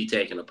 I'll be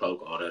taking a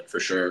poke on it for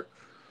sure.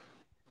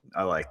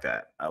 I like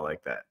that.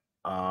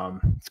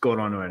 Let's go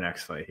on to our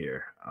next fight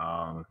here.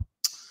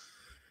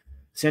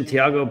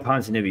 Santiago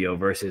Ponzinibbio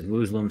versus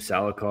Muslim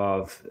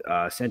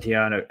Salikov.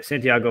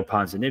 Santiago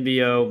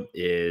Ponzinibbio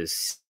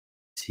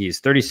he's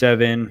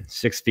 37,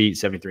 6 feet,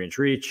 73-inch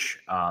reach.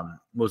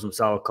 Muslim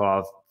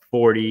Salikov,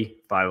 40,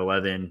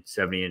 5'11",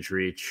 70-inch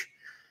reach.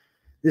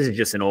 This is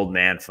just an old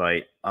man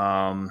fight.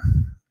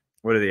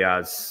 What are the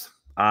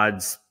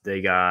odds?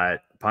 They got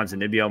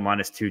Ponzinibbio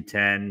minus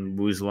 210,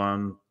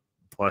 Muslim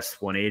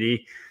plus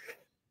 180.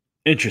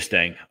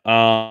 Interesting.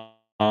 My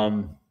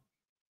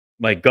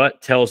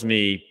gut tells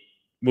me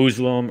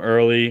Muslim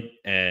early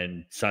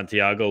and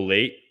Santiago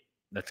late.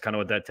 That's kind of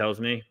what that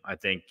tells me. I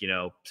think, you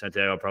know,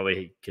 Santiago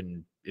probably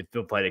can, if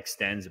the fight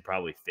extends, it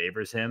probably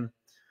favors him.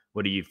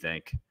 What do you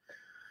think?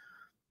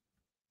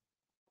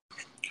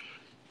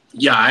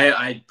 Yeah,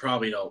 I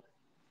probably don't.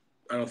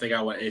 I don't think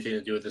I want anything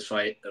to do with this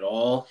fight at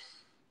all.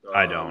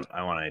 I don't. I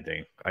don't want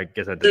anything. I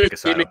guess I have to pick a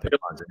side. I'll pick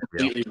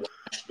completely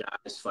watched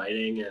guys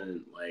fighting,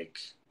 and like,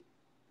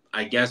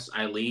 I guess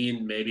I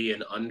lean maybe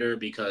an under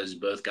because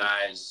both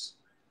guys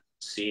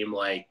seem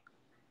like,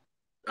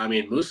 I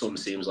mean, Muslim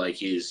seems like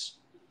he's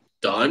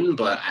done,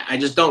 but I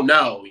just don't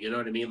know. You know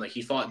what I mean? Like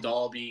he fought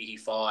Dalby, he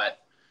fought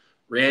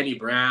Randy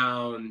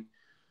Brown,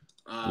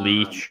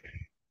 Leach.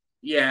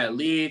 Yeah,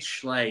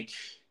 Leach. Like,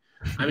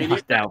 I mean,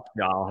 knocked out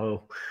Yahoo.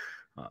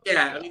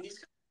 Yeah, I mean, these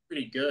guys are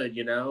pretty good,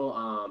 you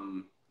know.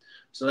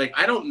 So like,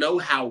 I don't know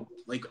how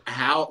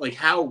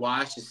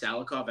washed is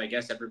Salikov. I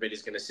guess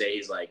everybody's gonna say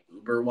he's like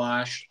uber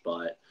washed,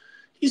 but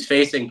he's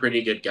facing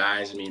pretty good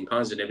guys. I mean,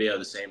 Ponzinibbio,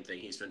 the same thing.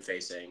 He's been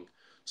facing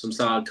some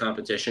solid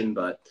competition,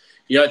 but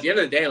you know, at the end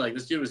of the day, like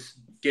this dude was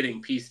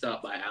getting pieced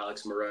up by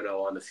Alex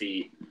Morono on the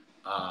feet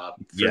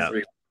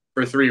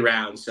for three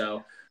rounds.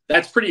 So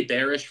that's pretty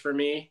bearish for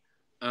me.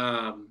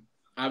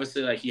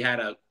 Obviously, like he had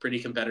a pretty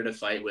competitive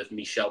fight with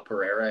Michel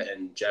Pereira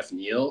and Jeff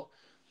Neal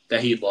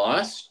that he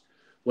lost,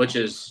 which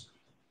is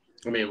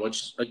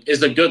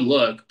a good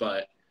look,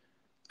 but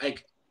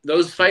like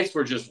those fights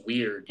were just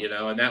weird, you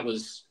know. And that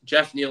was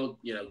Jeff Neal,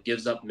 you know,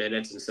 gives up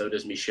minutes, and so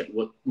does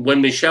Michel.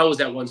 When Michel was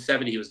at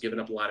 170, he was giving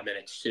up a lot of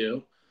minutes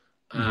too.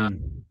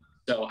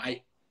 So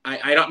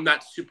I'm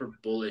not super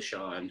bullish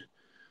on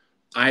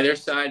either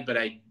side, but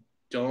I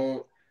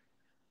don't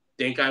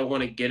think I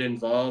want to get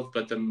involved.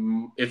 But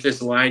if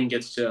this line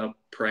gets to a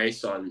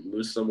price on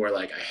Muslim where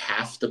like I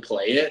have to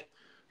play it,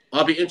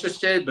 I'll be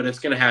interested, but it's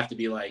going to have to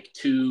be like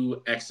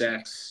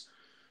 2XX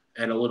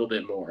and a little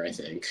bit more, I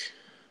think.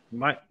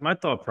 My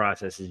thought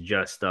process is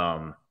just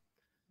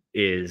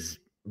is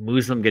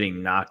Muslim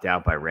getting knocked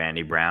out by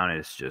Randy Brown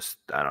is just,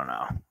 I don't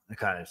know. It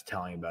kind of is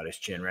telling about his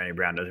chin. Randy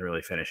Brown doesn't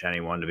really finish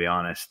anyone, to be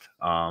honest.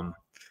 I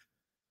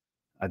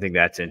think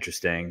that's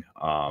interesting.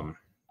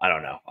 I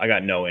don't know. I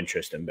got no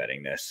interest in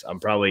betting this.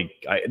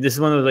 This is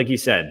one of those, like you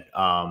said,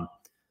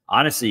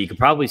 honestly, you could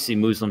probably see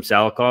Muslim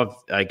Salikov.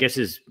 I guess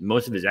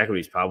most of his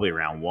equity is probably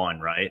around 1,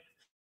 right?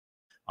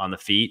 On the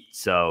feet.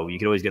 So you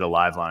could always get a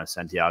live line of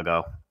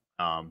Santiago,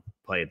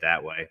 play it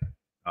that way.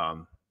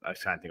 I was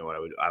trying to think of what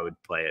I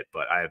would play it,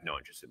 but I have no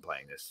interest in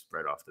playing this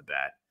right off the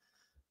bat.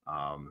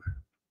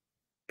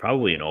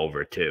 Probably an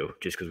over too,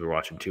 just because we're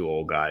watching two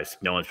old guys.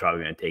 No one's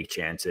probably going to take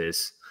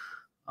chances.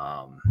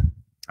 I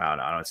don't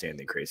know. I don't see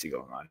anything crazy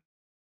going on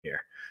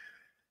here.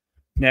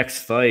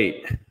 Next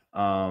fight.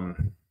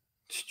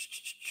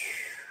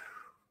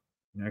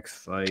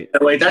 Next fight.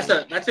 Wait, that's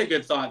a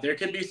good thought. There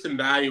could be some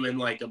value in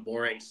like a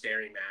boring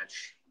staring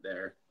match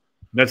there.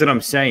 That's what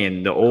I'm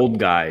saying. The old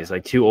guys,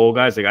 like two old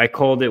guys, like I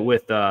called it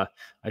with, I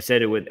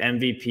said it with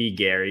MVP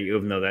Gary,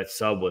 even though that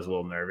sub was a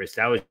little nervous.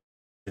 That was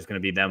just going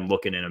to be them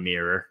looking in a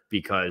mirror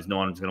because no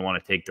one's going to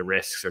want to take the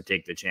risks or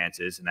take the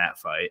chances in that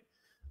fight.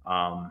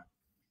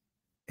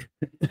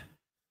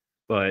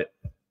 But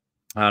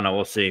I don't know.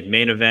 We'll see.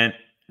 Main event: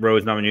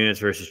 Rose Namajunas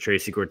versus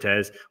Tracy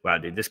Cortez. Wow,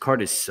 dude, this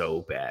card is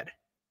so bad.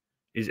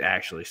 It's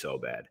actually so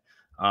bad.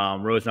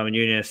 Rose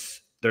Namajunas,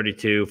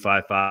 32,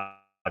 5'5",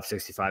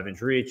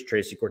 65-inch reach.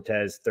 Tracy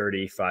Cortez,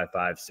 30, 5'5",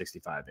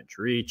 65-inch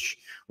reach.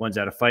 One's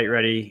out of fight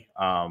ready.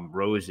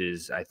 Rose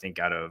is, I think,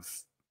 out of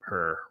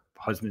her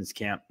husband's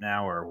camp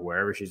now or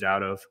wherever she's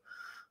out of.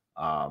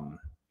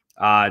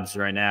 Odds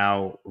right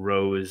now,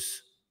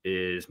 Rose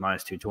is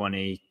minus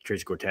 220.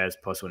 Tracy Cortez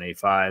plus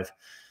 185.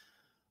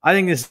 I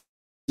think this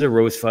is a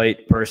Rose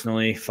fight,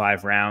 personally,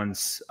 5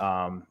 rounds.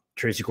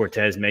 Tracy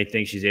Cortez may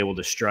think she's able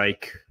to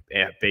strike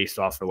based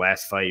off her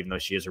last fight, even though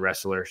she is a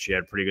wrestler. She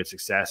had pretty good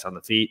success on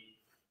the feet.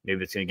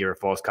 Maybe it's going to give her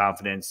false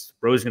confidence.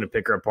 Rose is going to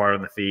pick her apart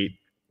on the feet.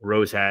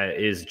 Rose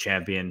is a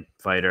champion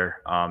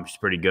fighter. She's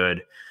pretty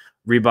good.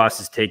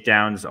 Ribas's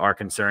takedowns are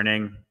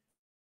concerning,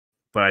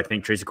 but I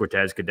think Tracy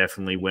Cortez could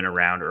definitely win a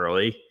round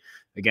early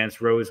against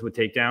Rose with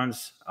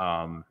takedowns.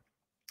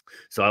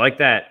 So I like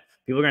that.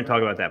 People are going to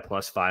talk about that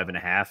plus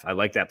 5.5. I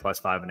like that plus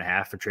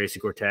 5.5 for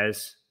Tracy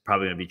Cortez.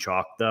 Probably going to be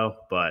chalked, though,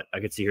 but I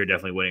could see her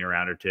definitely winning a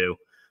round or two.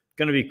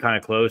 Going to be kind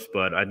of close,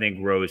 but I think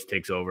Rose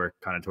takes over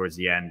kind of towards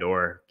the end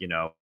or,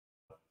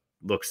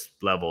 looks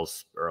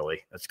levels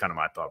early. That's kind of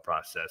my thought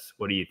process.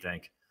 What do you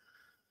think?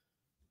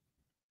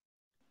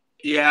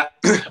 Yeah,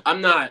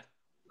 I'm not.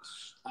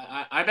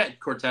 I bet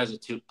Cortez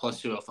at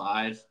plus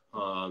 205.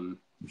 I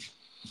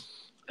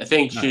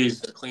think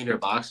she's a cleaner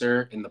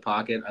boxer in the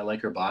pocket. I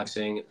like her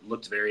boxing. It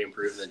looked very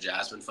improved in the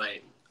Jasmine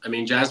fight. I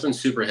mean, Jasmine's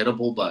super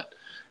hittable, but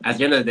at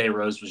the end of the day,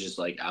 Rose was just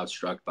like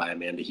outstruck by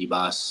Amanda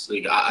Ribas.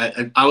 Like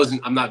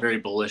I'm not very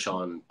bullish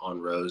on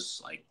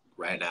Rose like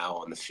right now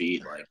on the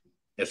feet. Like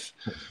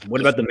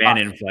what about the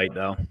man-in fight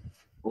though?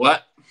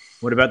 What?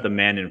 What about the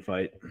man-in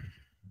fight?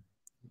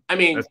 I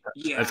mean,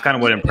 that's kind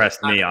of what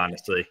impressed me,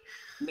 honestly.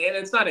 Man,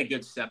 it's not a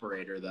good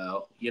separator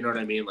though. You know what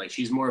I mean? Like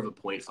she's more of a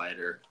point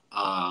fighter.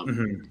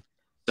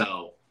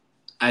 So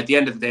at the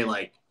end of the day,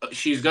 like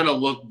she's gonna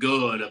look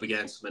good up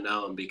against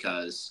Manon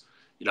because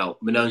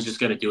Manon's just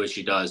gonna do what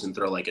she does and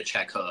throw like a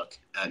check hook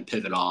and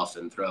pivot off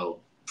and throw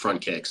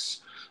front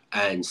kicks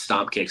and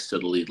stomp kicks to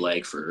the lead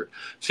leg for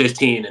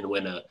 15 and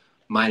win a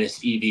minus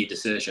EV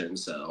decision.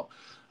 So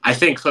I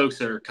think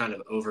folks are kind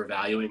of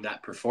overvaluing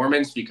that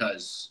performance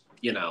because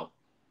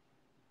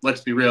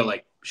let's be real,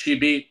 like she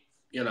beat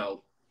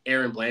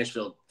Erin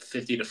Blanchfield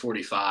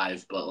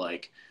 50-45, but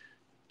like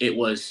it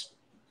was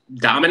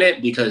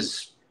dominant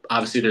because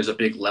obviously there's a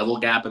big level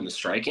gap in the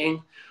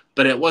striking,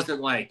 but it wasn't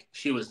like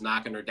she was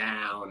knocking her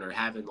down or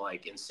having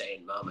like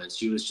insane moments.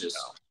 She was just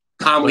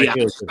calmly out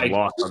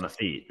lost on the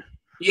feet.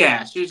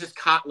 Yeah, she was just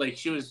caught like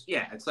she was.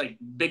 Yeah, it's like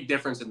big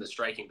difference in the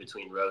striking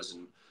between Rose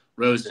and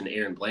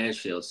Erin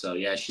Blanchfield. So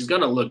yeah, she's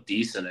gonna look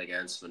decent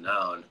against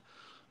Manon.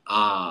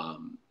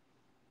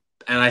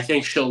 And I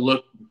think she'll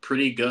look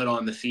pretty good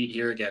on the feet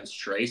here against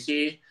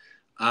Tracy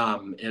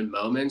in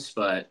moments.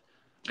 But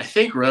I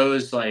think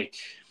Rose, I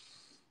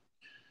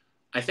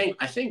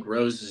think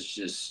Rose is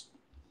just,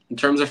 in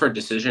terms of her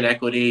decision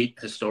equity,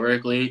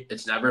 historically,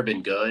 it's never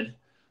been good.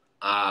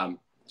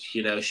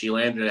 She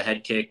landed a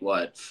head kick, 3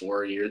 or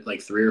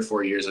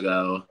 4 years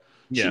ago.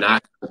 Yeah. She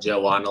knocked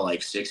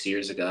Joanna 6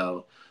 years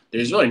ago.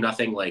 There's really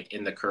nothing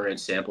in the current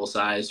sample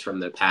size from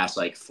the past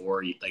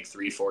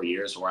 3-4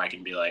 years where I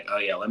can be like, oh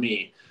yeah,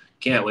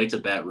 can't wait to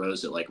bet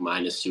Rose at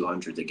minus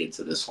 200 to get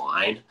to this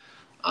line.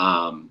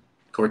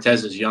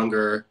 Cortez is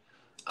younger.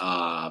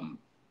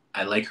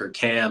 I like her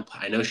camp.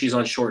 I know she's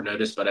on short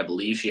notice, but I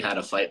believe she had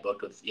a fight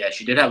booked with. Yeah,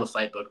 she did have a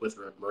fight booked with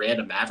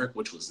Miranda Maverick,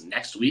 which was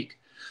next week.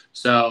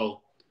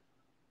 So,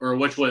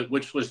 which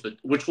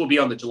will be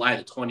on the July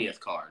the 20th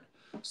card.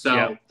 So.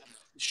 Yeah.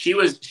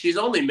 She's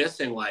only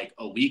missing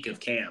a week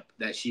of camp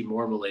that she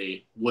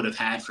normally would have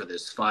had for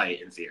this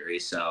fight in theory.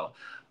 So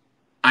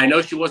I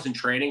know she wasn't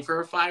training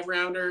for a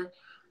 5-rounder,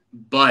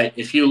 but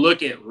if you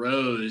look at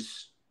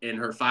Rose in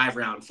her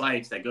 5-round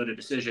fights that go to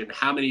decision,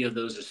 how many of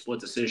those are split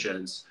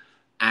decisions?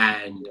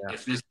 And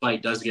if this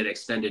fight does get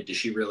extended, does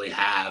she really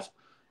have,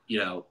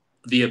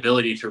 the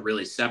ability to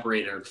really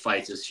separate her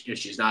fights if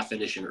she's not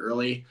finishing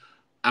early?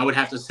 I would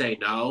have to say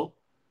no.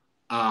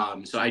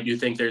 So I do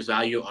think there's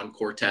value on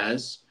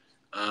Cortez.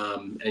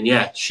 And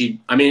yeah, she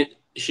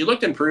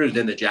looked improved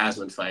in the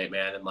Jasmine fight,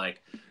 man. And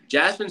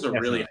Jasmine's a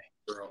really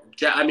girl.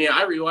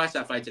 I rewatched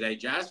that fight today.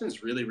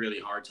 Jasmine's really, really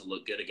hard to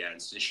look good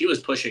against. And she was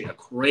pushing a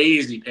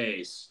crazy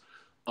pace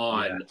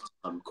on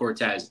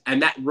Cortez.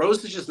 And that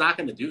Rose is just not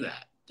going to do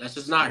that. That's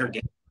just not her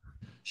game.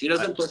 She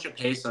doesn't push a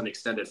pace on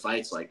extended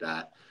fights like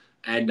that.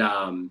 And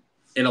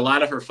in a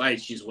lot of her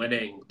fights, she's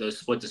winning those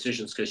split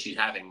decisions because she's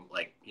having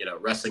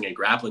wrestling and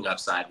grappling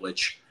upside,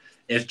 which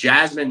if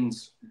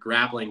Jasmine's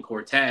grappling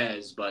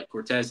Cortez, but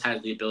Cortez has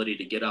the ability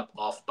to get up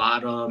off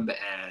bottom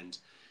and,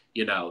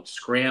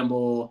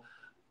 scramble,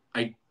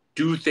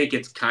 do think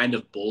it's kind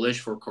of bullish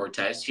for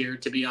Cortez here,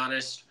 to be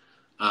honest,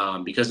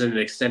 because in an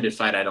extended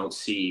fight, I don't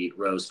see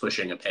Rose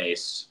pushing a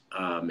pace,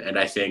 and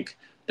I think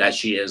that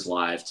she is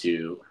live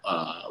to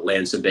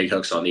land some big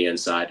hooks on the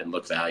inside and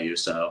look value.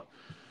 So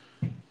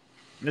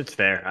That's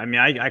fair. I mean,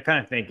 I kind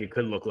of think it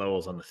could look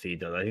levels on the feet,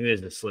 though. I think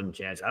there's a slim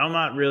chance. I'm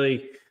not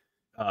really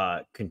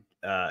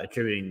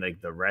attributing like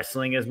the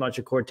wrestling as much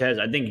to Cortez.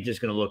 I think it's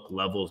just going to look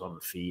levels on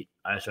the feet.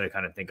 That's what I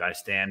kind of think I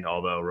stand,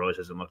 although Rose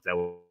hasn't looked that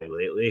way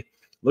lately.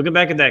 Looking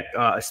back at that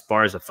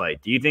Esparza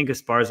fight, do you think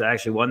Esparza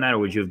actually won that, or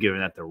would you have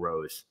given that to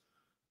Rose?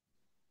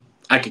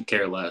 I could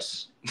care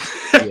less.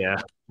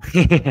 Yeah.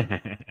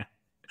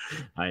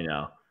 I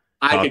know.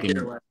 I could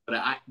care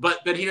less.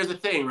 But here's the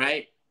thing,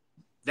 right?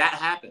 That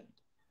happened.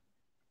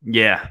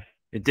 Yeah,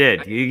 it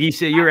did. You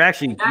said you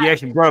actually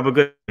brought up a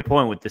good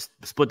point with this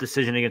split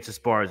decision against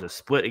Esparza,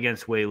 split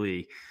against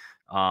Weili.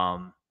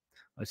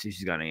 Let's see if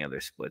she's got any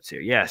other splits here.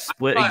 Yeah,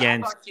 split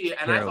against.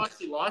 I thought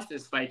she lost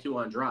this fight to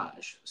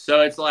Andrade.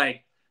 So it's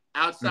like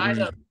outside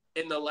of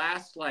in the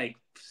last like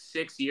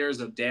 6 years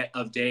of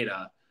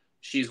data,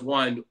 she's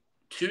won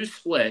 2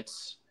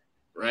 splits,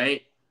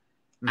 right?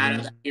 Out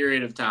of that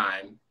period of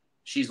time,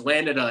 she's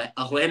landed a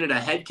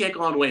head kick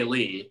on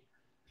Weili.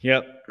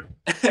 Yep.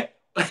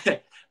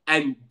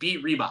 And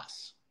beat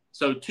Ribas.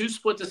 So 2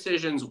 split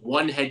decisions,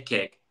 1 head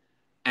kick,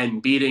 and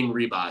beating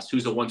Ribas,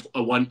 who's who's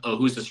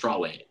a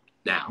strawweight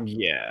now.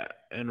 Yeah,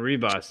 and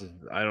Ribas is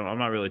I'm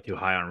not really too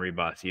high on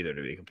Ribas either,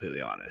 to be completely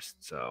honest.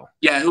 So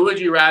yeah, who would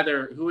you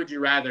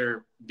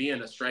rather be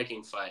in a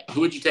striking fight?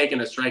 Who would you take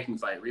in a striking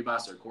fight,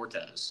 Ribas or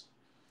Cortez?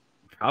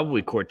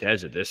 Probably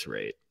Cortez at this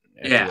rate.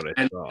 Yeah,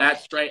 and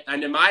that's right.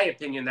 And in my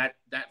opinion, that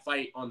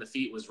fight on the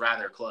feet was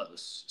rather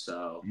close.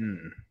 So.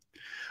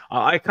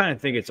 I kind of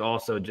think it's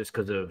also just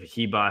because of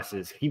Ribas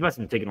has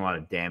been taking a lot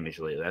of damage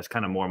lately. That's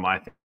kind of more my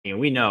thing. And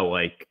we know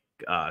like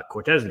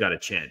Cortez has got a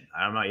chin.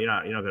 You're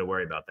not going to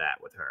worry about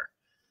that with her.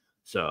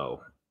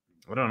 So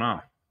I don't know.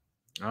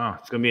 Oh,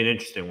 it's going to be an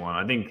interesting one.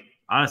 I think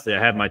honestly, I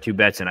have my 2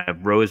 bets, and I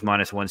have Rose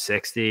minus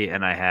 160,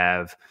 and I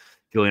have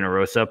Juliana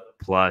Rosa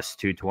plus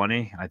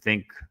 220. I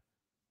think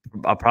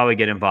I'll probably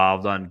get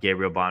involved on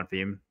Gabriel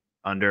Bonfim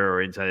under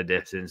or inside the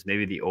distance,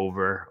 maybe the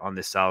over on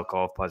this solid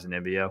call of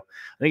Pozanibio.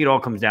 I think it all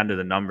comes down to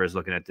the numbers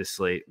looking at this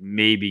slate.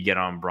 Maybe get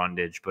on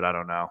Brundage, but I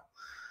don't know.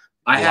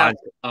 I have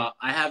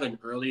an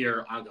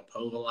earlier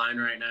Agapova line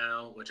right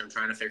now, which I'm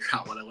trying to figure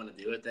out what I want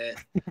to do with it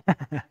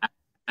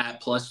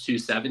at plus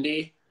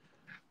 270.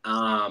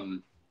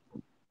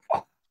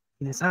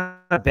 It's not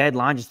a bad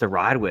line just to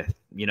ride with,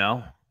 you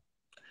know?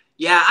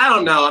 Yeah, I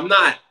don't know.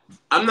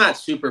 I'm not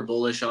super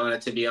bullish on it,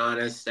 to be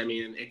honest. I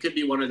mean, it could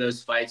be one of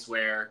those fights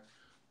where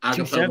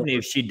 270,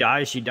 if she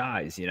dies, she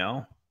dies, you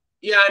know?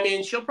 Yeah, I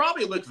mean, she'll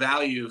probably look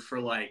value for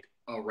like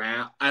a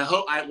round.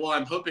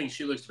 I'm hoping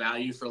she looks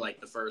value for like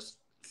the first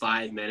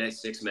 5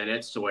 minutes, 6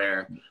 minutes, to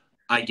where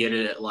I get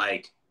it at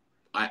like,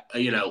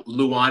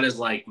 Luan is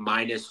like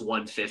minus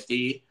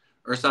 150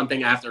 or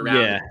something after round.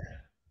 Yeah.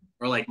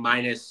 Or like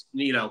minus,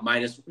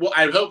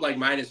 I hope like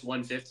minus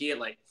 150 at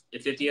like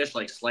 50-ish,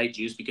 like slight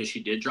juice because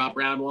she did drop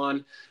round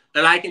 1.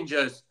 And I can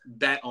just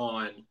bet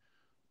on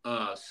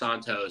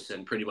Santos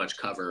and pretty much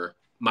cover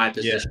my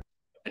position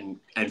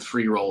and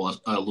free roll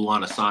a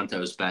Luana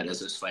Santos bet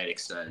as this fight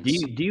extends.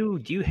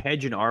 Do you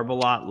hedge an ARB a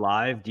lot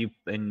live? Do you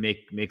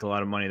make a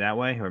lot of money that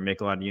way, or make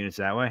a lot of units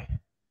that way?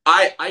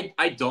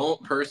 I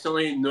don't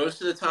personally.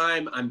 Most of the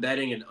time, I'm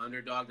betting an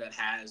underdog that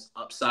has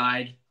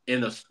upside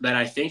that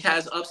I think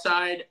has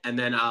upside, and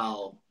then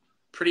I'll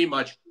pretty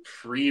much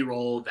free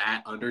roll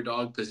that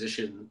underdog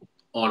position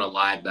on a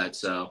live bet.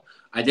 So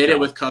I did it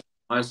with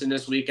Johnson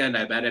this weekend.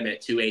 I bet him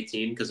at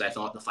 218 because I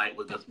thought the fight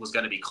was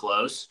going to be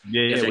close.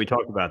 Yeah, we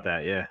talked about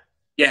that.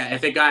 Yeah,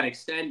 if it got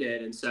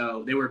extended, and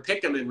so they were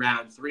picking him in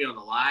round 3 on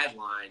the live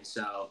line.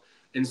 So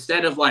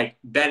instead of like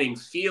betting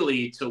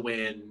Feely to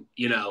win,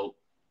 a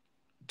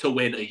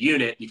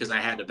unit because I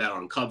had to bet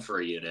on Cub for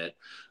a unit,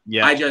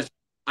 I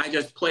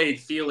just played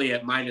Feely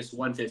at minus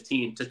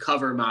 115 to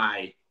cover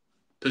my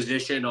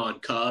position on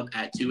Cub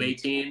at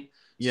 218.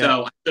 Yeah.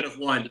 So I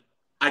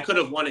could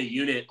have won a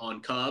unit on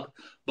Cub,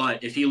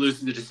 but if he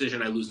loses the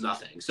decision, I lose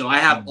nothing. So I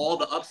have all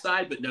the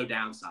upside, but no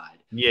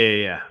downside.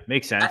 Yeah.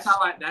 Makes sense.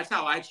 That's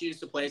how I choose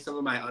to play some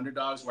of my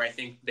underdogs, where I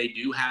think they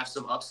do have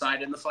some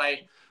upside in the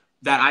fight,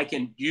 that I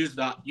can use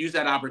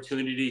that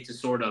opportunity to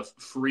sort of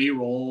free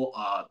roll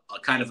a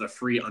kind of a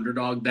free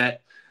underdog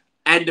bet.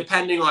 And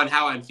depending on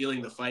how I'm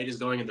feeling the fight is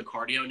going in the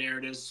cardio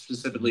narratives,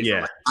 specifically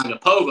for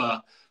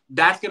Agapova,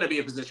 that's going to be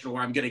a position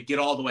where I'm going to get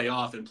all the way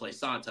off and play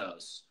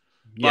Santos.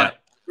 Yeah. But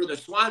for the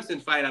Swanson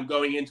fight, I'm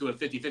going into a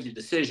 50-50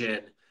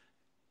 decision,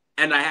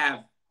 and I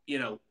have,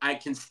 I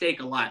can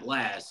stake a lot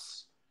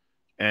less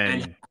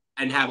and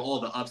have all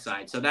the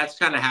upside. So that's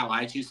kind of how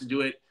I choose to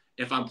do it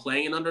if I'm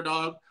playing an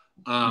underdog.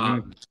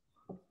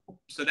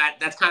 So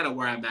that's kind of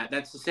where I'm at.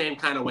 That's the same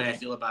kind of way I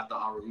feel about the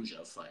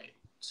Araujo fight.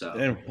 So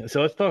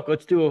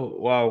let's do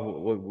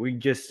we're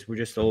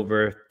just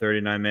over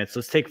 39 minutes.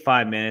 Let's take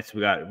 5 minutes.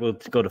 We'll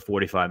go to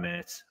 45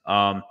 minutes.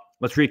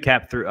 let's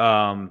recap through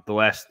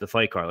the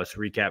fight card. Let's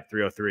recap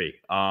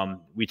 303.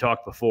 We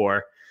talked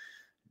before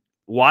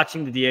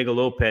watching the Diego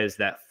Lopez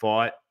that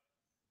fought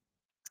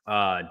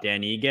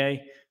Dan Ige.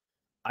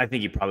 I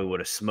think he probably would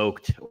have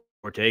smoked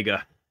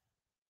Ortega.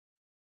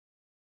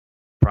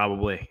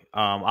 Probably.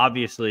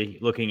 Obviously,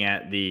 looking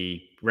at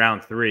the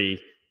round 3,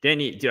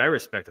 dude, I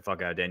respect the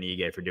fuck out of Danny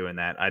Ige for doing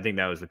that. I think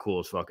that was the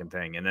coolest fucking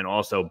thing. And then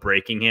also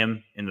breaking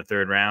him in the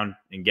 3rd round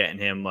and getting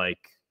him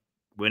like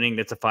winning.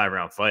 That's a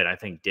 5-round fight. I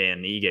think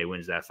Dan Ige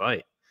wins that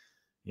fight.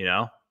 You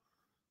know,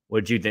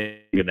 what did you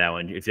think of that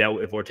one?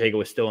 If Ortega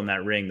was still in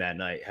that ring that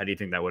night, how do you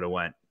think that would have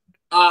went?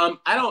 I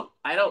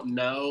don't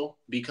know,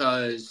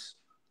 because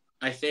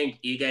I think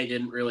Ige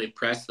didn't really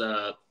press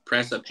the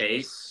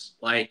pace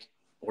like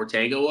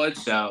Ortega would.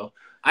 So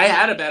I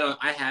had a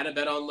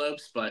bet on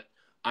Lopes, but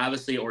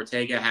obviously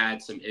Ortega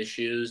had some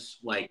issues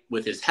like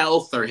with his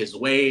health or his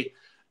weight,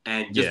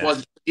 and just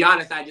wasn't. To be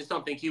honest, I just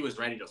don't think he was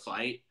ready to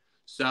fight.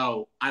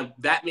 So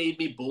that made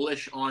me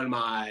bullish on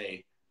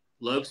my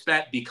Lopes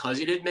bet because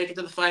he didn't make it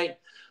to the fight.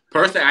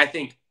 Personally, I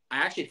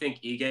actually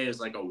think Ige is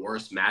like a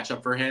worse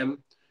matchup for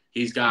him.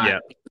 He's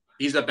a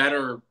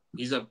better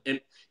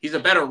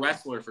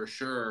wrestler for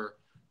sure.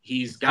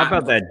 How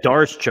about that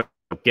Darce choke?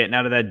 Getting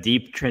out of that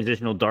deep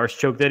transitional Darce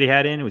choke that he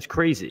had in, it was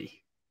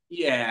crazy.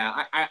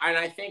 Yeah,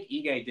 I think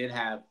Ige did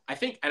have. I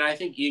think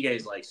Ige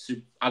is like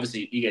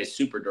obviously Ige is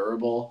super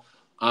durable.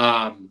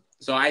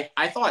 So I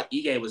thought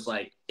Ige was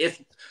like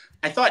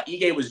I thought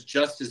Ige was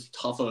just as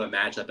tough of a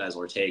matchup as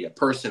Ortega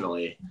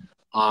personally.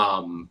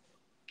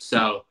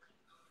 So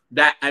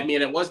that, I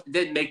mean, it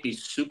didn't make me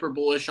super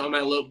bullish on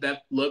my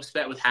Lopes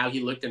bet with how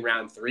he looked in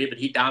round 3, but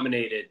he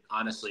dominated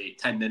honestly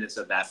 10 minutes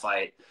of that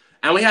fight.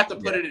 And we have to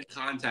put it in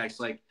context,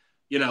 like,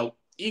 you know,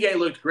 Ige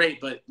looked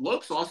great, but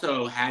Lopes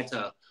also had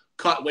to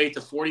cut weight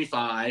to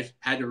 45,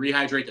 had to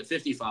rehydrate to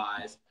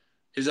 55.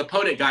 His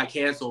opponent got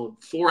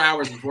canceled 4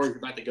 hours before he was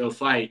about to go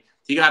fight.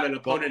 He got an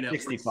opponent at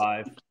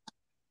 65.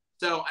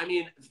 So, I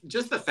mean,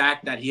 just the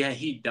fact that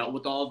he dealt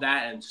with all of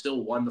that and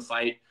still won the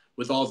fight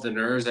with all of the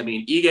nerves. I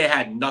mean, Ige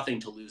had nothing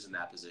to lose in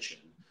that position.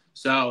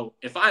 So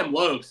if I'm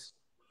Lopes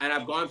and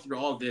I've gone through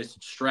all this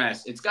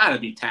stress, it's got to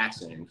be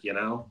taxing, you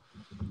know?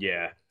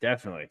 Yeah,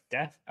 definitely.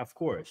 Of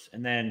course.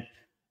 And then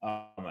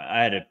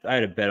I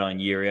had a bet on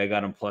Yuri. I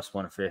got him plus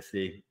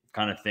 150,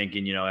 kind of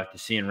thinking, you know, after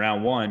seeing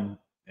round 1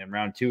 and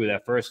round 2 of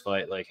that first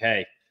fight, like,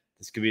 hey,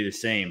 this could be the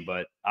same.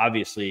 But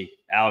obviously,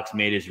 Alex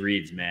made his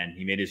reads, man.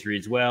 He made his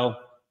reads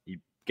well. He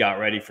got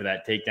ready for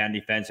that takedown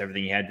defense,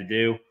 everything he had to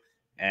do.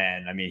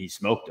 And, I mean, he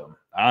smoked him.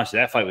 Honestly,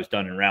 that fight was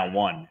done in round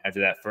 1 after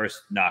that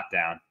first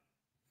knockdown.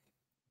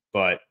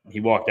 But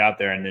he walked out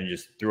there and then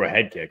just threw a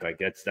head kick. Like,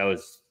 that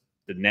was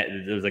the net.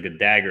 It was like a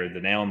dagger, the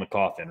nail in the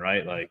coffin,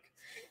 right? Like,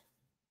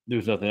 there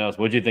was nothing else.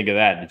 What did you think of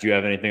that? Did you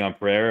have anything on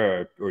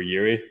Pereira or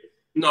Yuri?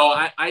 No,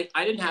 I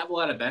didn't have a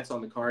lot of bets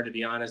on the card, to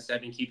be honest.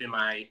 I've been keeping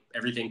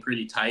everything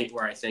pretty tight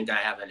where I think I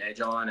have an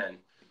edge on. And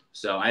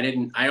so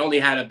I only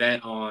had a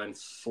bet on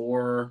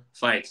 4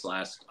 fights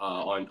last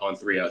on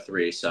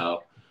 303.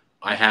 So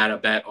I had a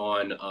bet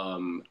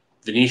on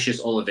Vinicius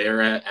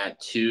Oliveira at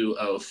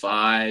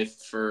 205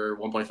 for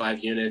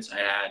 1.5 units. I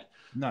had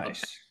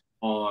nice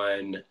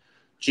on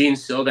Gene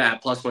Silva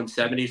at plus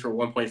 170 for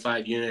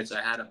 1.5 units.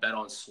 I had a bet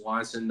on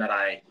Swanson that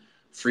I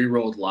free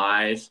rolled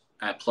live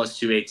at plus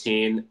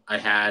 218. I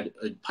had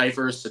a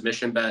Piper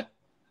submission bet,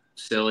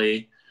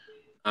 silly.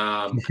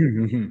 I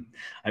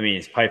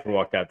mean, Piper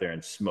walked out there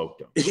and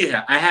smoked him.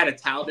 Yeah, I had a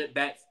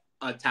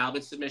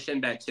Talbot submission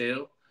bet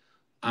too.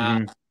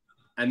 And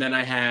then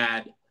I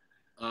had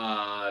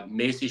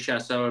Macy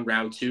Chasson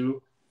round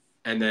 2,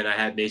 and then I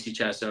had Macy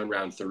Chasson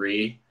round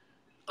 3.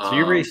 So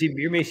your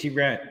Macy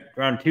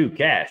round 2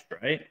 cashed,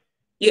 right?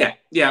 Yeah,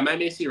 my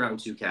Macy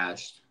round 2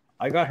 cashed.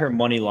 I got her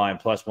money line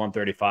plus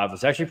 135. I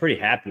was actually pretty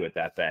happy with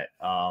that bet.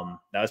 That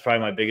was probably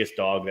my biggest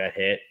dog that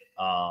hit.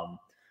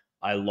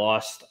 I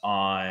lost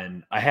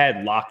on – I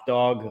had Lock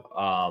Dog,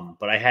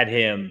 but I had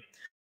him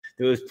 –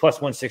 it was plus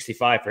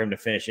 165 for him to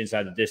finish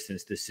inside the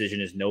distance.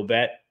 Decision is no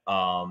bet.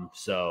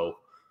 So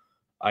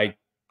I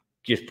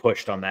just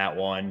pushed on that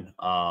one.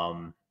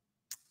 Trying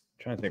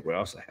to think what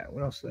else I had.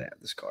 What else did I have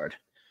this card?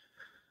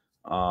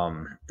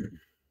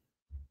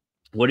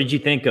 What did you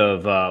think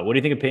of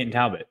Peyton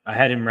Talbot? I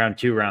had him round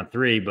 2, round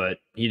 3, but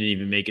he didn't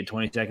even make it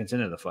 20 seconds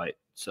into the fight.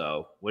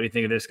 So what do you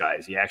think of this guy?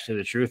 Is he actually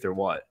the truth or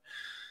what?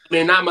 I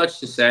mean, not much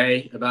to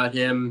say about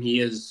him. He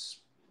is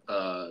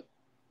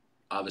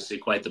obviously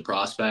quite the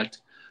prospect.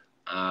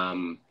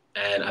 And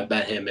I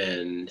bet him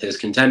in his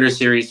Contender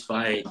Series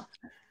fight.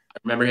 I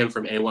remember him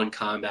from A1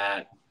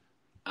 Combat.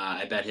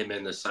 I bet him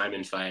in the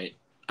Simon fight.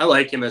 I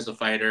like him as a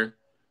fighter.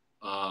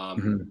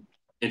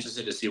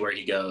 Interested to see where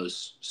he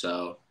goes.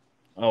 So,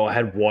 I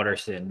had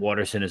Waterson.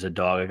 Waterson is a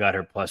dog. I got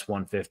her plus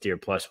 150 or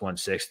plus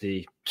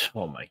 160.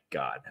 Oh my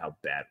God, how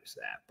bad was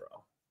that, bro?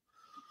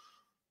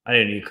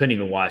 Couldn't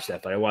even watch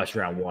that, but I watched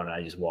round 1 and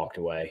I just walked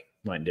away.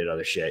 Went and did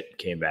other shit.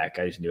 Came back.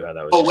 I just knew how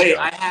that was. Oh wait,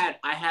 I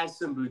had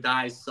some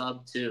Budai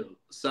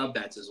sub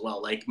bets as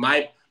well. Like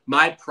my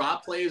my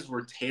prop plays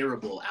were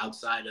terrible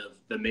outside of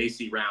the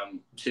Macy round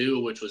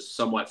 2, which was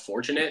somewhat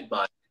fortunate,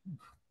 but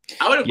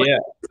I would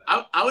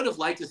have I would have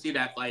liked to see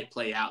that fight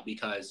play out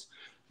because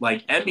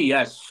like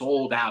MBS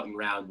sold out in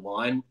round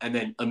 1 and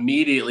then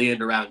immediately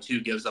into round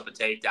 2 gives up a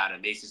takedown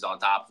and Macy's on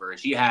top of her and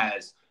she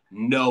has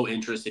no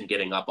interest in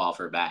getting up off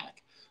her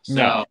back. So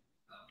No.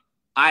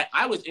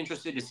 I was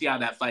interested to see how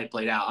that fight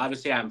played out.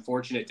 Obviously, I'm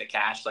fortunate to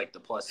cash like the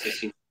plus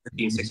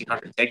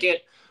 1600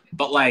 ticket,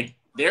 but like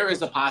there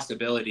is a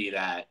possibility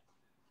that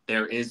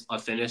there is a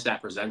finish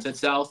that presents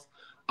itself.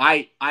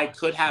 I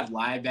could have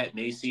live bet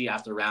Macy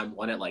after round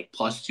 1 at like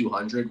plus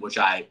 200, which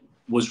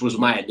was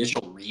my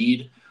initial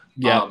read.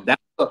 Yeah.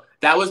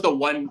 That was the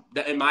one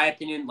that, in my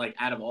opinion, like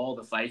out of all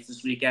the fights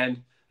this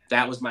weekend,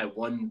 that was my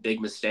one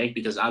big mistake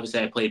because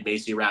obviously I played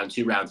Macy round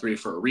 2, round 3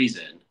 for a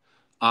reason.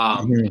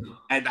 And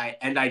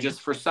I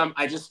just for some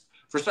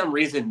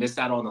reason missed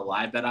out on the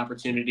live bet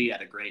opportunity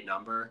at a great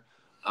number.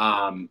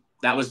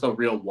 That was the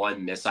real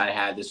one miss I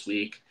had this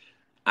week.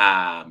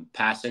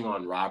 Passing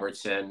on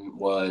Robertson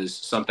was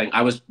something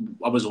I was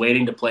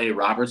waiting to play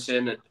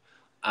Robertson.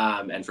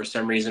 And for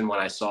some reason, when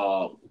I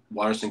saw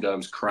Waterson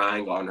Gomes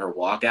crying on her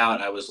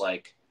walkout, I was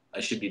like, I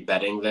should be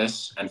betting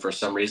this. And for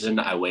some reason,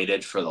 I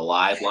waited for the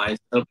live lines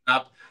to open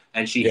up,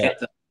 and she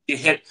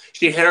hit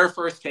her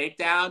first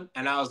takedown,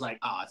 and I was like,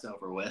 oh, it's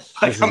over with.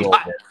 Like,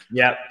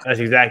 yeah, that's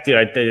exactly.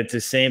 It's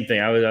the same thing.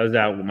 I was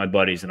out with my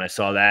buddies, and I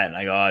saw that, and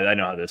I go, oh, I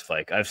know how this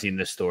fight. I've seen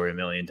this story a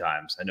million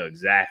times. I know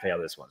exactly how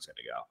this one's going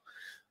to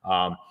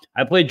go.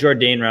 I played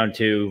Jourdain round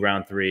 2,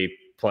 round 3,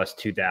 plus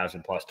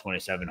 2,000, plus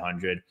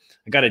 2,700.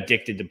 I got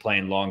addicted to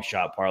playing long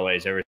shot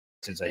parlays ever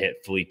since I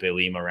hit Felipe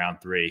Lima round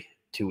 3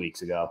 2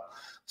 weeks ago.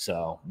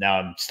 So now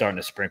I'm starting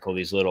to sprinkle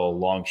these little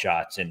long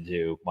shots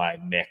into my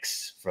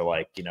mix for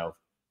like,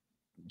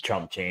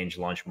 chump change,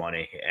 lunch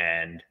money.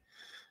 And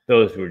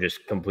those were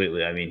just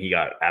completely, I mean, he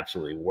got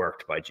absolutely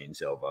worked by Gene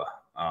Silva.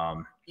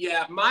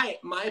 Yeah,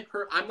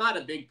 I'm not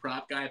a big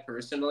prop guy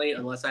personally,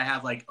 unless I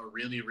have like a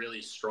really,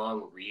 really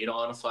strong read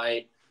on a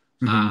fight.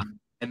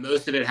 And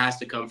most of it has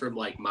to come from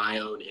like my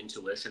own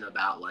intuition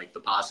about like the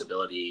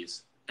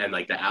possibilities and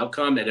like the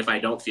outcome. And if I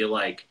don't feel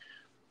like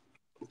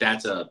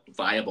that's a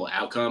viable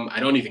outcome, I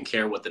don't even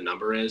care what the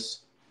number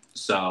is.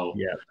 So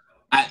yeah,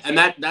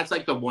 that's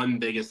like the one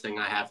biggest thing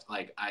I have.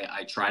 Like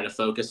I try to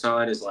focus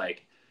on is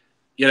like,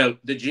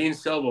 the Gene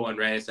Silva one,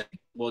 right? It's like,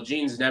 well,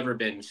 Gene's never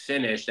been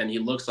finished, and he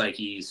looks like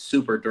he's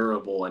super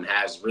durable and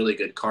has really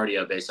good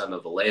cardio based on the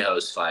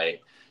Vallejos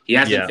fight. He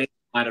hasn't faced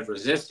a lot of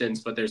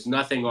resistance, but there's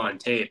nothing on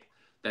tape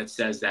that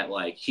says that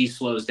like he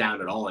slows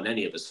down at all in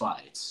any of his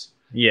fights.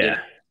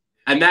 Yeah.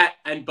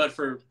 But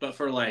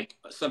for like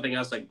something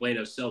else like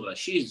Bueno Silva,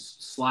 she's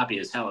sloppy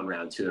as hell in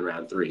round 2 and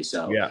round 3.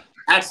 So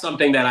that's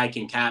something that I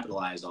can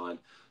capitalize on.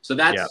 So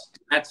that's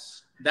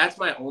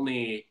my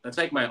only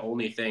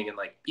thing. And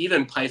like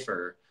even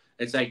Pfeiffer,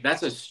 it's like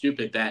that's a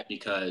stupid bet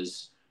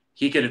because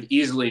he could have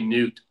easily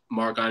nuked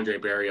Marc-Andre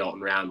Barriault in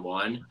round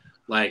 1.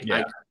 Like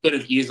I could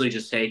have easily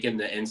just taken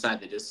the inside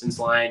the distance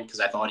line because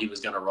I thought he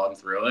was going to run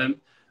through him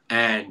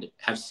and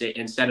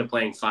instead of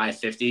playing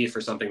 550 for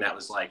something that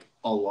was like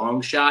a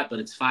long shot, but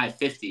it's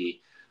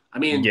 550. I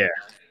mean,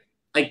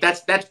 like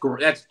that's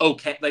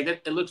okay. Like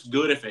it looks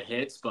good if it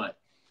hits, but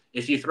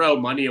if you throw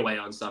money away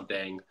on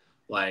something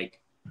like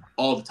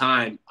all the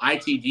time,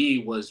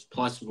 ITD was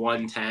plus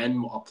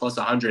 110, plus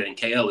 100, and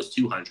KO was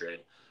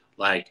 200.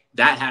 Like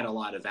that had a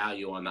lot of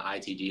value on the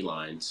ITD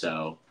line.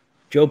 So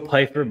Joe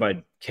Pfeiffer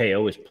by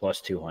KO is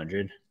plus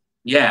 200.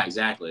 Yeah,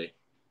 exactly.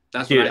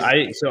 That's Dude, what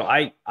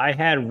I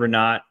had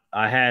Renat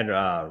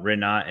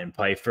and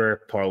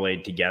Pfeiffer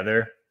parlayed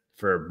together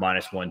for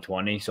minus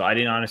 120. So I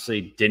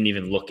didn't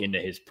even look into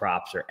his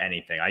props or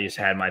anything. I just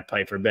had my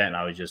Pfeiffer bet and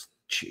I was just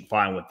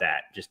fine with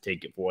that. Just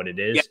take it for what it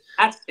is. Yeah,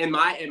 that's in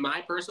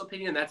my personal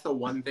opinion, that's the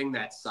one thing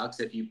that sucks.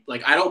 If you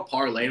like, I don't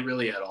parlay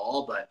really at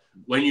all, but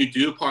when you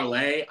do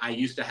parlay, I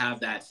used to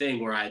have that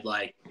thing where I'd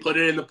like put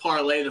it in the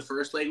parlay, the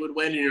first leg would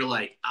win, and you're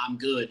like, I'm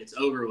good, it's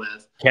over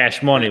with.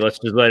 Cash money, let's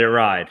just let it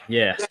ride.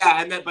 Yeah.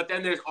 Yeah, but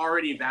then there's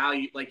already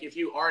value. Like if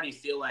you already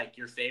feel like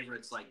your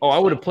favorites, like I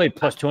would have played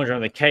plus 200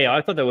 on the KO.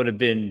 I thought that would have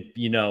been,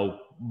 even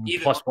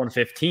plus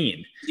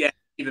 115. Yeah,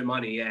 even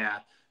money. Yeah.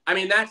 I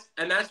mean, that's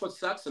what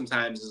sucks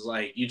sometimes is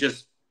like you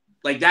just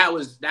like that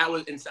was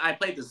and I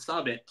played the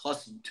sub at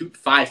plus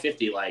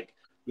 550. Like,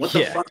 what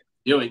the fuck are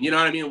you doing? You know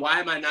what I mean? Why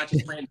am I not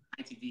just playing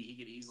ITD? He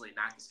could easily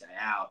knock this guy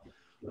out.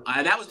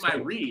 That was my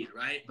read,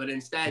 right? But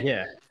instead,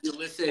 you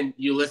listen,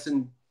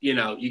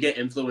 you get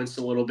influenced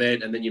a little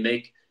bit, and then you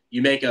make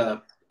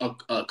a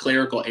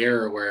clerical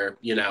error where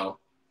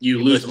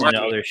you lose money.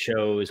 To other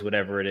shows,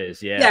 whatever it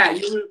is. Yeah,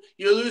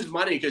 you lose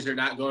money because you're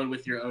not going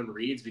with your own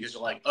reads because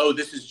you're like, oh,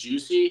 this is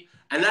juicy.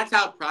 And that's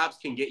how props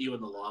can get you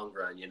in the long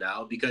run,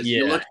 because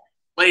you look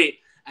late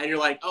and you're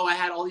like, oh, I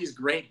had all these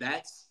great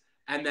bets.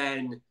 And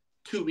then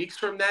 2 weeks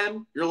from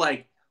them, you're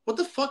like, what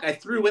the fuck? I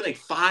threw away like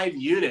 5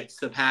 units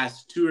the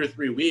past 2 or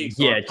 3 weeks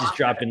on Yeah, just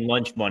dropping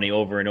lunch money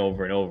over and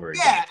over and over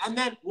again. Yeah, and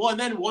then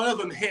one of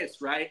them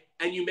hits, right?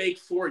 And you make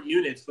 4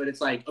 units, but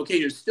it's like, okay,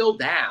 you're still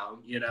down,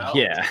 you know?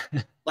 Yeah.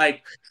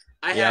 Like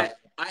I Yep.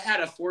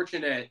 had a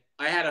fortunate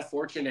PFL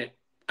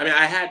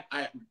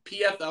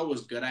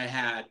was good. I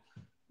had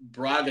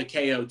Braga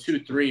KO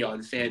 2-3 on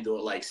FanDuel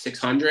at like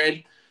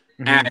 600.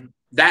 And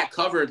that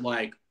covered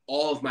like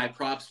all of my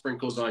prop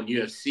sprinkles on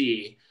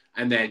UFC,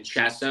 and then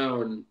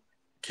Chasson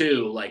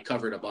too, like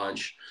covered a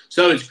bunch.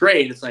 So it's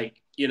great. It's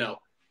like, you know,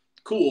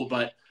 cool,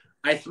 but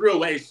I threw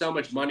away so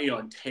much money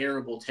on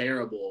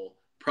terrible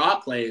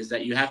prop plays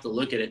that you have to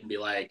look at it and be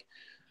like,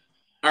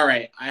 all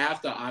right, I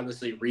have to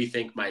honestly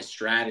rethink my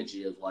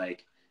strategy of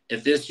like,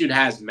 if this dude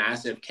has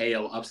massive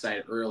KO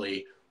upside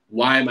early,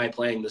 why am I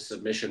playing the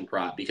submission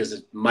prop? Because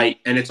it might,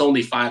 and it's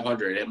only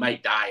 500, it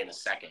might die in a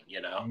second,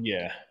 you know?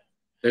 Yeah.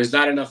 There's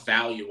not enough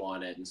value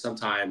on it. And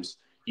sometimes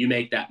you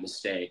make that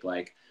mistake.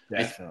 Like,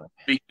 Definitely.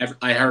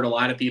 I heard a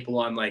lot of people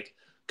on like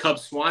Cub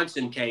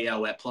Swanson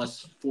KO at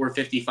plus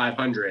 450,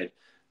 500.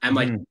 And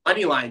like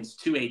money line's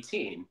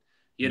 218.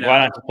 You know, why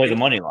not to play the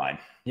money line?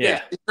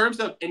 Yeah. In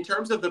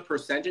terms of the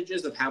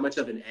percentages of how much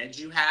of an edge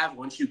you have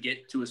once you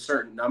get to a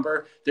certain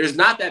number, there's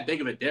not that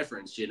big of a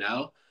difference, you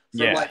know?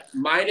 From like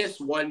minus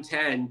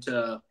 110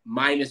 to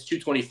minus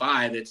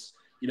 225, it's,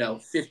 you know,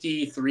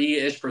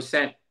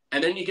 53-ish%.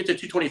 And then you get to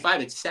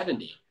 225, it's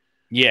 70.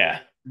 Yeah.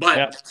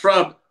 But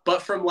from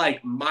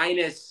like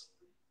minus,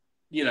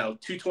 you know,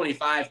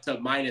 225 to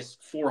minus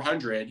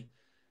 400,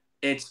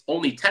 it's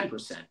only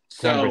 10%.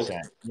 So 10%.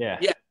 Yeah,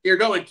 you're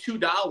going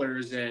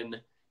 $2 and,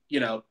 you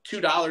know,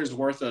 $2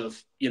 worth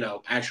of, you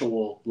know,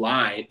 actual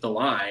line. The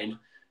line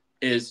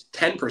is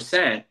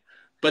 10%,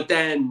 but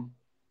then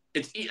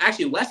it's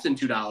actually less than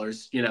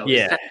 $2. You know,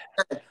 yeah.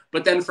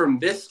 But then from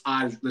this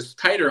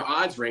tighter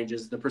odds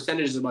ranges, the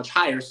percentage is much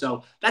higher.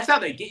 So that's how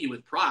they get you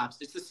with props.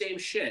 It's the same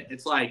shit.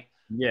 It's like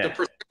the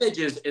percentage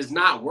is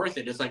not worth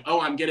it. It's like,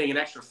 oh, I'm getting an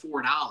extra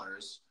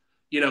 $4,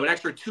 you know, an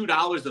extra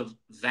 $2 of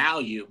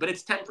value, but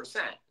it's 10%.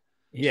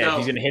 Yeah, so, if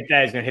he's gonna hit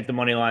that, he's gonna hit the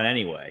money line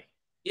anyway.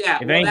 Yeah.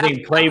 If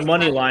anything, play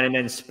money line and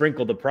then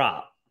sprinkle the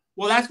prop.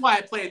 Well, that's why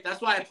I played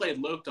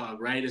Loke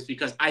Dog, right? Is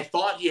because I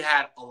thought he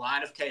had a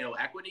lot of KO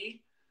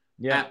equity.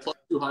 At plus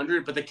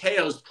 200, but the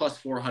KO's plus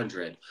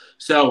 400.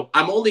 So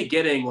I'm only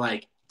getting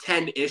like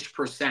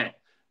 10-ish%.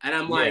 And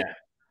I'm like,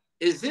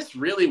 is this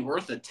really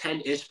worth a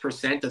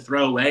 10-ish% to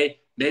throw away?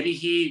 Maybe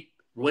he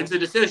wins a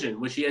decision,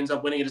 which he ends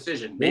up winning a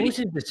decision. Maybe. What was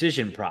his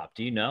decision prop?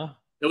 Do you know?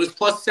 It was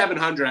plus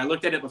 700. I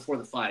looked at it before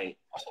the fight.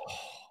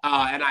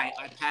 And I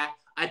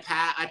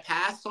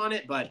passed on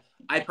it, but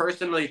I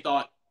personally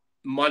thought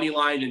money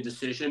line and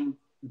decision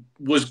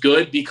was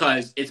good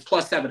because it's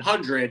plus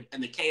 700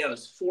 and the KO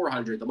is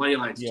 400. The money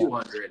line's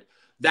 200.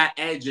 That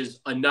edge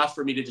is enough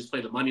for me to just play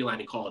the money line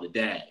and call it a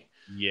day.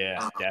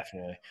 Yeah,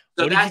 definitely.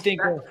 So what did you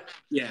think?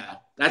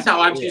 That's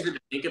how I'm choosing to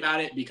think about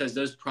it, because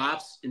those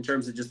props, in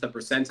terms of just the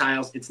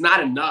percentiles, it's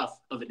not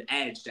enough of an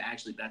edge to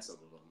actually bet some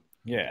of them.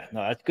 Yeah,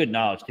 no, that's good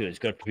knowledge too. It's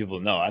good for people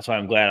to know. That's why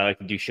I'm glad I like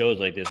to do shows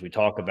like this. We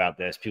talk about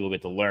this. People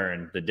get to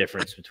learn the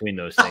difference between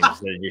those things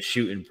instead of just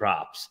shooting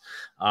props.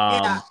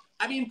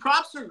 I mean,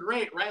 props are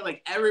great, right?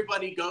 Like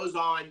everybody goes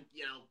on,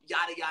 you know,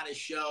 yada yada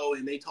show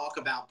and they talk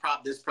about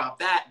prop this, prop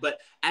that. But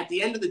at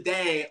the end of the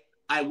day,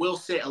 I will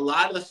say a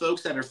lot of the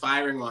folks that are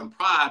firing on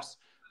props,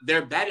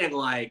 they're betting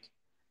like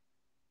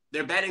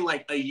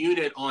a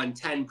unit on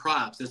 10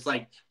 props. It's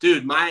like,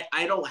 dude, my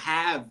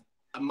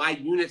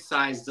unit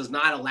size does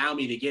not allow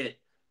me to get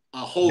a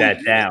whole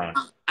unit down.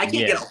 I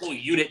can't get a whole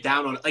unit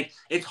down on it. Like,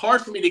 it's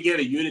hard for me to get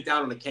a unit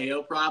down on a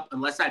KO prop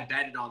unless I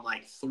bet it on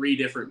like 3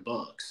 different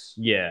books.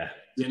 Yeah.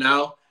 You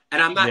know?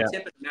 And I'm not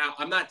tipping them out.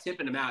 I'm not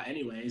tipping them out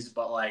anyways,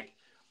 but like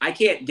I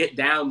can't get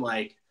down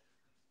like,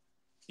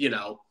 you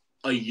know,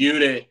 a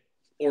unit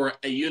or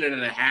a unit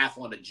and a half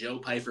on a Joe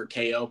Pyfer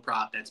KO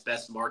prop that's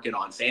best market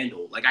on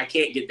FanDuel. Like I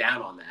can't get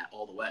down on that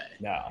all the way.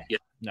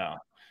 No.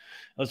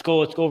 Let's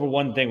go over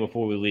one thing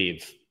before we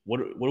leave. What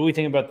do we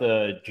think about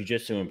the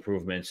jiu-jitsu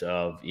improvements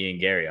of Ian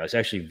Gary? I was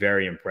actually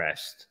very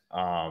impressed.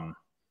 I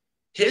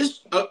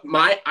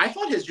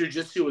thought his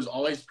jiu-jitsu was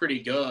always pretty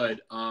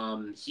good.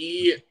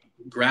 He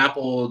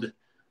grappled.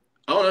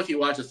 I don't know if you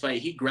watched the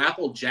fight. He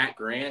grappled Jack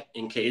Grant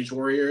in Cage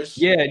Warriors.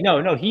 Yeah,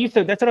 no. He used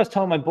to. That's what I was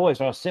telling my boys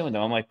when I was sitting with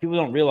them. I'm like, people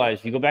don't realize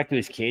if you go back to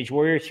his Cage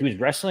Warriors, he was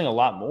wrestling a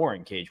lot more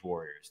in Cage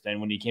Warriors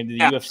than when he came to the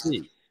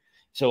UFC.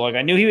 So like,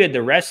 I knew he had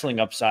the wrestling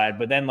upside,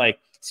 but then like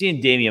seeing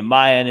Damian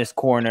Maia in his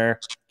corner,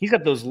 he's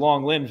got those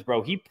long limbs,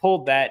 bro. He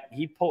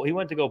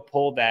went to go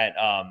pull that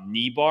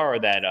knee bar or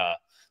that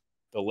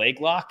the leg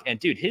lock, and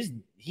dude,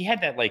 he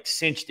had that like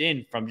cinched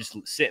in from just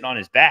sitting on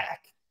his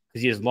back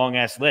because he has long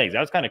ass legs. That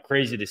was kind of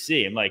crazy to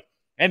see. And like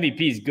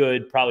MVP's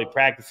good, probably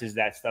practices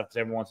that stuff because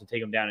everyone wants to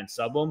take him down and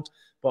sub him.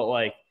 But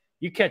like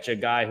you catch a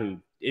guy who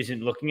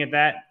isn't looking at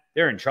that,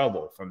 they're in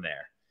trouble from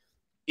there.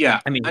 Yeah,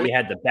 I mean, he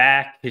had the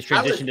back. His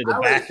transition to the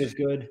back was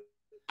good.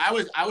 I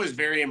was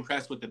very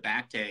impressed with the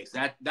back takes.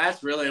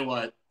 That's really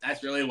what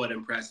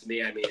impressed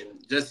me. I mean,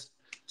 just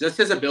just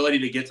his ability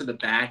to get to the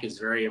back is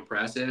very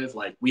impressive.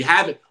 Like we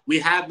have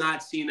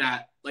not seen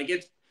that. Like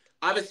it's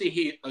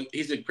obviously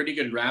he's a pretty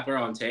good rapper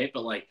on tape,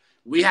 but like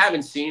we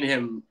haven't seen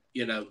him,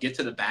 get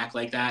to the back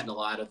like that in a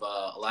lot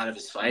of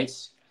his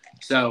fights.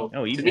 So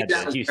No, to me, even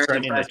that was he was very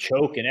threatening to impressive.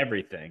 choke and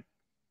everything.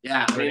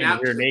 Yeah, I mean Threatening to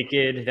that rear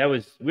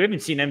was, naked. We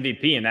haven't seen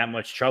MVP in that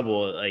much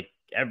trouble like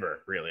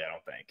ever, really. I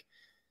don't think.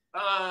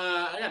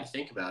 I got to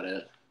think about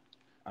it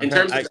I'm in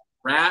trying. terms of the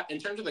grappling.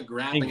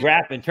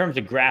 In terms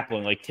of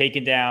grappling, like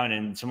taken down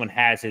and someone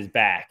has his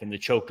back and the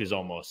choke is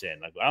almost in.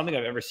 Like I don't think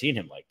I've ever seen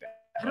him like that.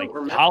 I Like don't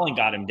remember. Holland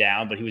got him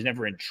down, but he was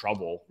never in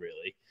trouble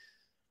really.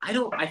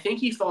 I think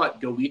he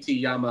fought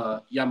Goiti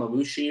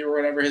Yamamushi or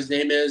whatever his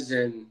name is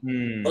in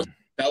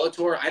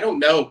Bellator. I don't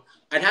know.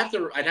 I'd have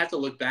to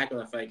look back on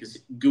the fight because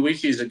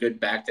Goichi is a good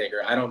back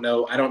taker. I don't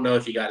know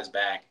if he got his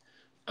back.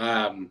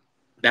 How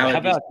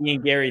about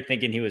Ian Gary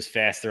thinking he was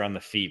faster on the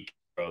feet,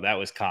 bro? That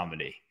was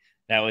comedy.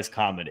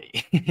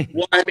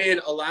 Well, I mean,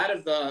 a lot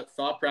of the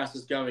thought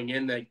process going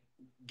in that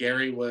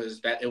Gary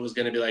was that it was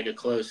going to be like a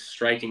close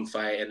striking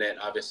fight, and it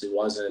obviously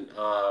wasn't.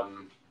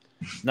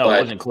 No,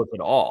 it wasn't close at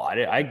all.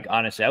 I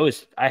honestly,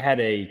 I had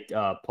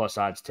a plus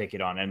odds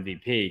ticket on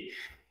MVP.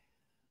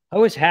 I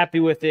was happy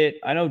with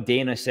it. I know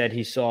Dana said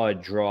he saw a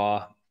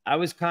draw. I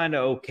was kind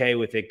of okay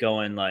with it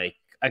going like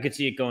I could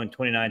see it going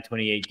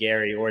 29-28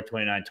 Gary or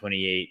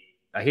 29-28.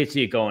 I could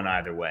see it going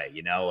either way,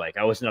 like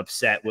I wasn't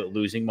upset with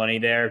losing money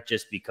there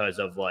just because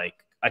of like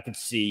I could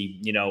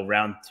see,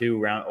 round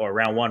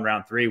one,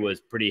 round three was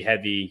pretty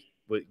heavy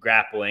with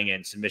grappling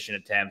and submission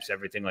attempts,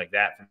 everything like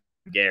that from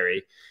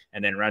Gary.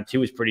 And then round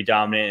two was pretty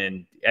dominant,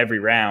 and every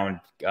round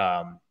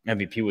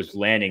MVP was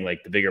landing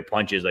like the bigger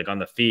punches, like on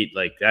the feet.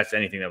 Like that's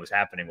anything that was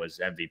happening was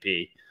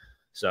MVP.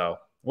 So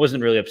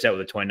wasn't really upset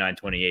with a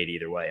 29-28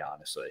 either way,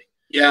 honestly.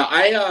 Yeah,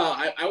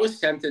 I was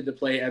tempted to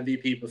play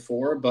MVP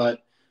before,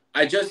 but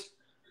I just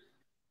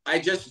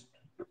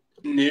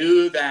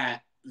knew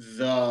that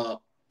the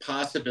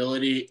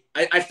possibility.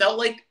 I felt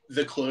like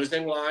the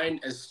closing line,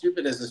 as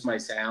stupid as this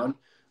might sound,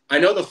 I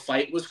know the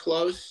fight was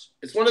close.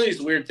 It's one of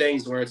these weird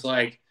things where it's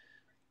like,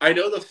 I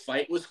know the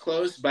fight was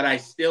close, but I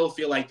still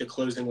feel like the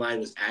closing line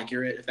was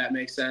accurate, if that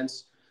makes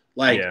sense.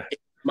 Like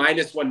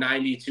minus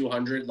 190,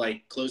 200,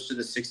 like close to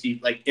the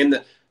 60, like in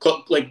the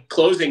like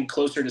closing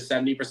closer to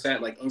 70%,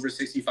 like over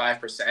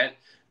 65%.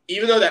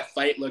 Even though that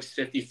fight looks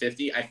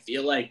 50-50, I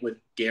feel like with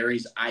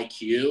Gary's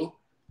IQ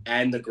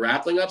and the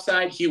grappling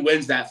upside, he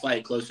wins that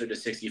fight closer to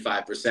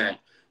 65%.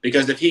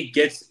 Because if he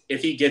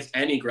gets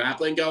any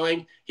grappling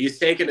going, he's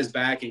taking his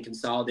back and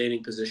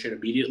consolidating position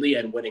immediately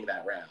and winning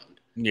that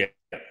round. Yeah.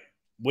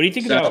 What do you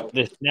think about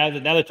this? Now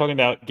they're talking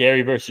about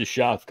Gary versus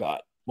Shavkat.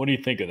 What do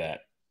you think of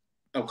that?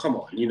 Oh, come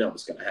on. You know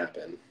what's going to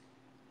happen.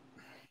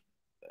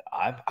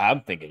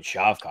 I'm thinking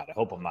Shavkat. I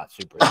hope I'm not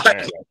super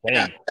square by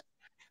saying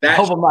I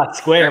hope I'm not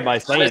square by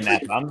saying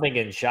that, but I'm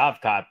thinking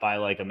Shavkat by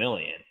like a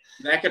million.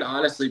 That could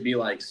honestly be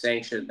like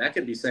sanctioned. That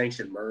could be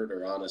sanctioned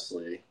murder,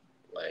 honestly.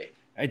 Like,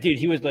 dude,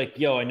 he was like,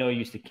 yo, I know you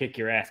used to kick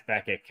your ass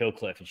back at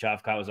Killcliff. And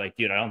Shavkat was like,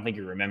 dude, I don't think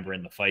you're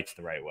remembering the fights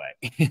the right way.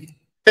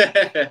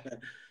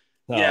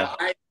 Yeah,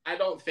 I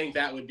don't think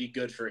that would be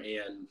good for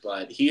Ian,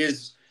 but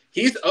he's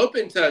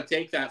open to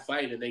take that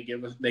fight, and they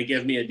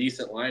give me a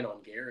decent line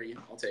on Gary.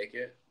 I'll take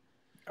it.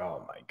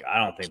 Oh my god,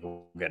 I don't think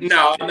we'll get.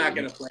 No, I'm not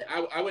gonna play.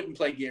 I wouldn't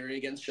play Gary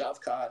against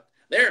Shavkat.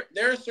 There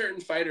are certain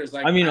fighters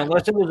like. I mean,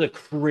 unless it was a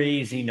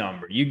crazy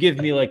number, you give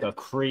me like a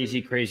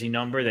crazy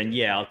number, then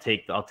yeah, I'll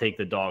take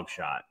the dog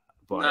shot.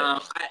 But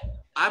no,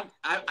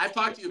 I've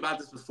talked to you about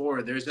this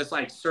before. There's just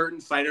like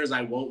certain fighters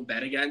I won't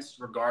bet against,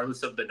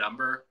 regardless of the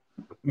number,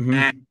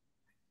 and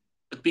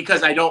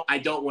because I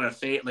don't want to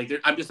fade. Like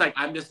I'm just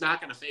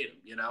not going to fade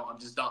him.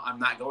 I'm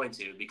not going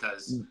to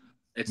because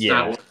it's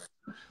not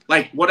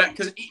like what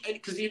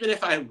because even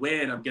if I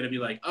win, I'm going to be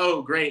like,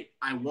 oh great,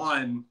 I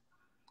won,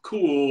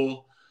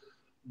 cool,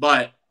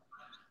 but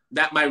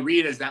that my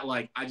read is that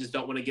like I just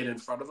don't want to get in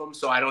front of him,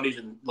 so I don't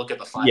even look at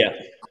the fight.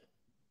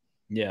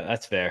 Yeah,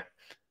 that's fair.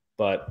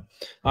 But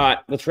all right,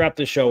 let's wrap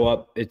the show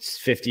up. It's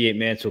 58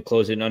 minutes. We'll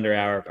close it in under an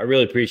hour. I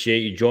really appreciate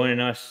you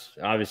joining us.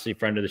 Obviously,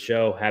 friend of the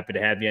show. Happy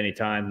to have you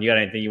anytime. You got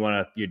anything you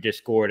want to, your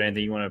Discord,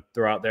 anything you want to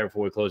throw out there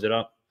before we close it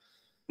up?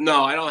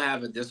 No, I don't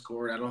have a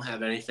Discord. I don't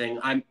have anything.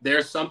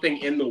 There's something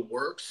in the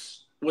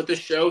works with the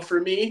show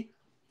for me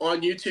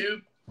on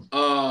YouTube.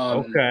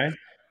 Okay.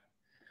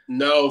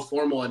 No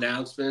formal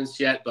announcements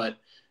yet, but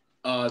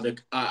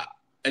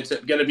it's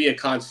going to be a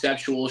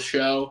conceptual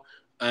show.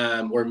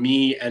 Where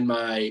me and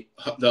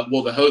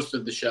the host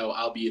of the show,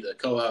 I'll be the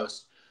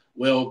co-host,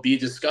 will be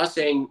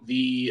discussing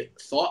the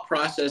thought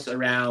process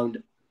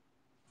around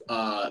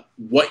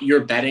what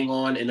you're betting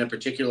on in a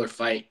particular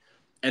fight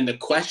and the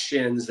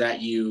questions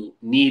that you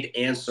need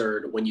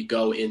answered when you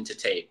go into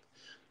tape,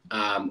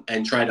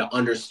 and try to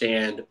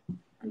understand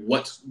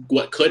what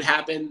could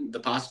happen, the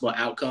possible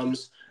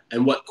outcomes,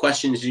 and what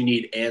questions you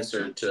need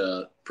answered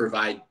to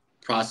provide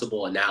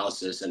possible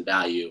analysis and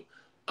value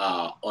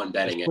on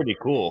betting. That's pretty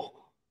cool.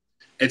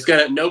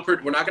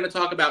 We're not going to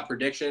talk about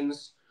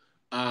predictions.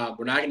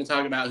 We're not going to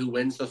talk about who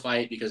wins the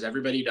fight because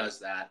everybody does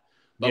that.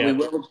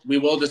 But we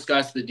will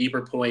discuss the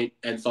deeper point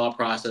and thought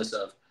process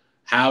of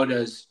how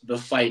does the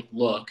fight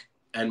look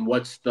and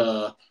what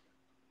are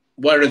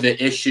the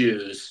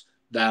issues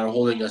that are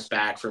holding us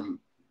back from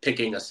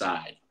picking a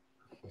side.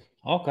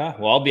 Okay.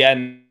 Well, I'll be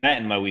adding that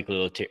in my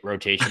weekly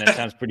rotation. That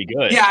sounds pretty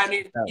good. Yeah, I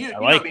mean, I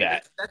like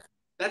that.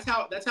 That's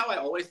how I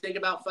always think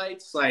about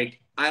fights.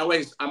 Like I'm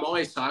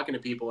always talking to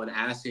people and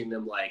asking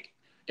them like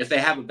if they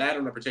have a bet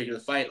on a particular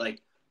fight,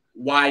 like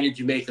why did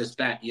you make this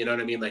bet? You know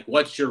what I mean? Like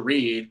what's your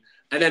read?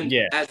 And then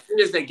as soon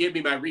as they give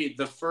me my read,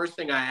 the first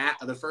thing I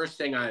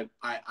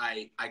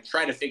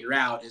try to figure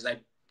out is I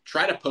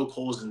try to poke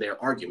holes in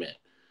their argument.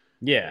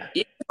 Yeah.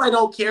 Even if I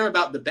don't care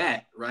about the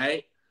bet,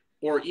 right?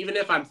 Or even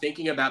if I'm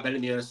thinking about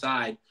betting the other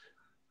side,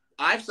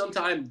 I've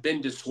sometimes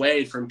been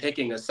dissuaded from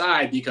picking a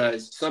side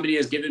because somebody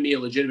has given me a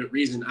legitimate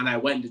reason, and I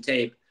went into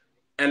tape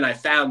and I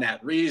found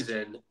that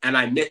reason, and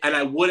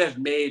I would have,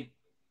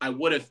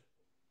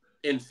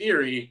 in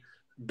theory,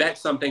 bet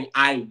something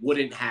I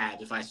wouldn't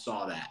have if I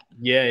saw that.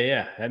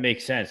 Yeah, that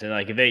makes sense. And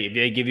like if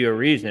they give you a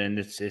reason and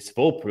it's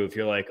foolproof,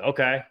 you're like,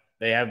 okay,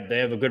 they have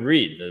a good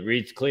read. The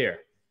read's clear.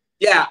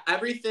 Yeah,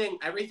 everything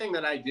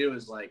that I do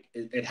is like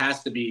it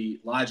has to be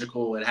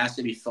logical. It has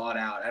to be thought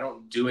out. I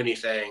don't do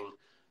anything.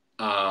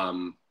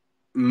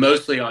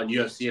 Mostly on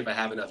UFC, if I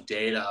have enough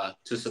data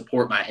to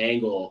support my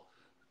angle,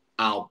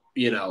 I'm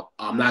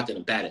not going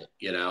to bet it.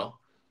 You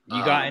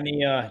got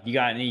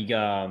any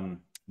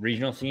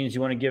regional scenes you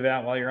want to give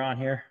out while you're on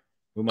here?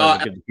 We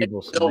might give the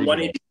people some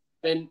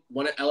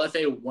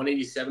LFA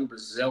 187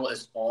 Brazil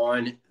is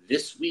on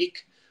this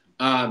week.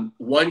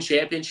 One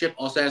championship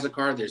also has a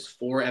card. There's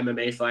 4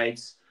 MMA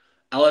fights.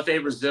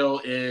 LFA Brazil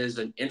is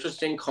an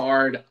interesting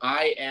card.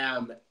 I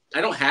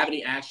don't have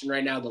any action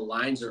right now. The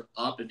lines are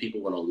up if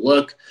people want to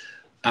look.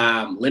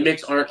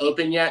 Limits aren't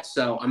open yet,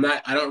 so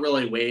I don't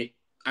really wait.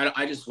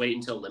 I just wait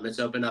until limits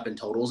open up and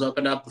totals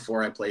open up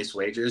before I place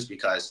wagers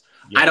because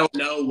I don't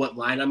know what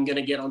line I'm going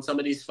to get on some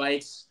of these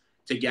fights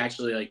to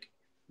actually like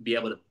be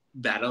able to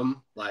bet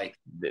them. Like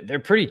they're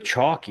pretty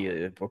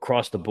chalky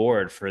across the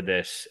board for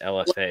this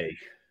LFA.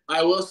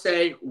 I will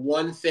say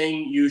one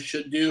thing you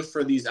should do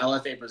for these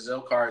LFA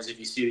Brazil cards, if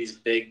you see these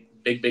big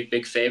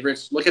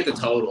favorites, look at the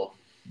total.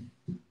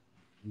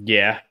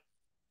 Yeah.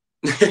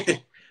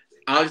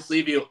 I'll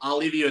leave you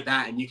with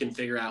that, and you can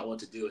figure out what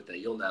to do with it.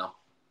 You'll know.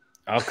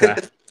 Okay.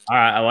 All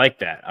right. I like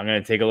that. I'm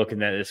going to take a look at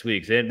that this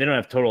week. They don't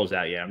have totals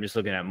out yet. I'm just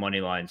looking at money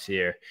lines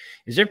here.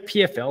 Is there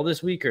PFL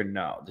this week or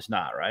no? There's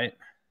not, right?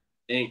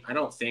 I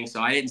don't think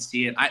so. I didn't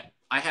see it.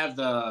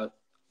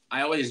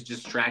 I always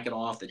just track it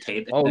off the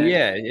tape. Oh,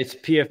 yeah. It's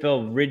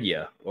PFL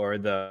Ridia or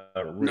the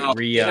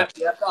RIA.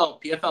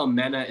 PFL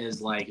MENA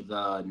is like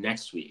the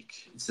next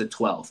week. It's the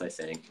 12th, I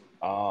think.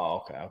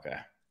 Oh, okay.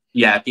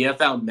 Yeah,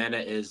 PFL MENA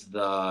is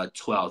the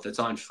 12th. It's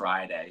on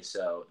Friday.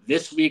 So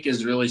this week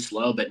is really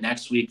slow, but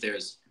next week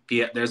there's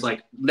a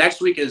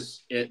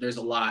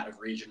lot of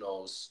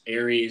regionals.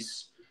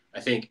 Aries,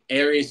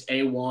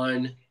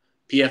 A1,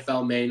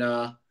 PFL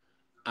MENA.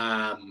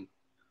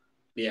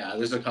 Yeah,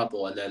 there's a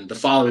couple, and then the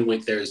following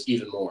week there's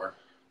even more.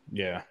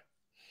 Yeah,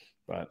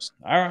 but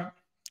all right,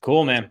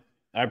 cool, man.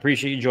 I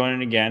appreciate you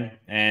joining again,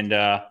 and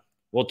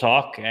we'll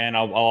talk. And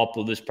I'll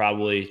upload this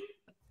probably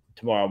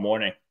tomorrow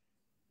morning.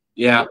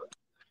 Yeah.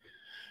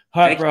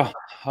 All right, bro.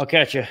 I'll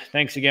catch you.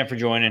 Thanks again for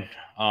joining.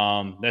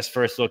 That's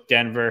first look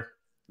Denver.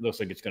 Looks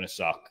like it's gonna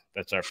suck.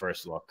 That's our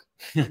first look.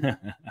 All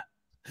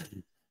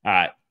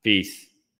right, peace.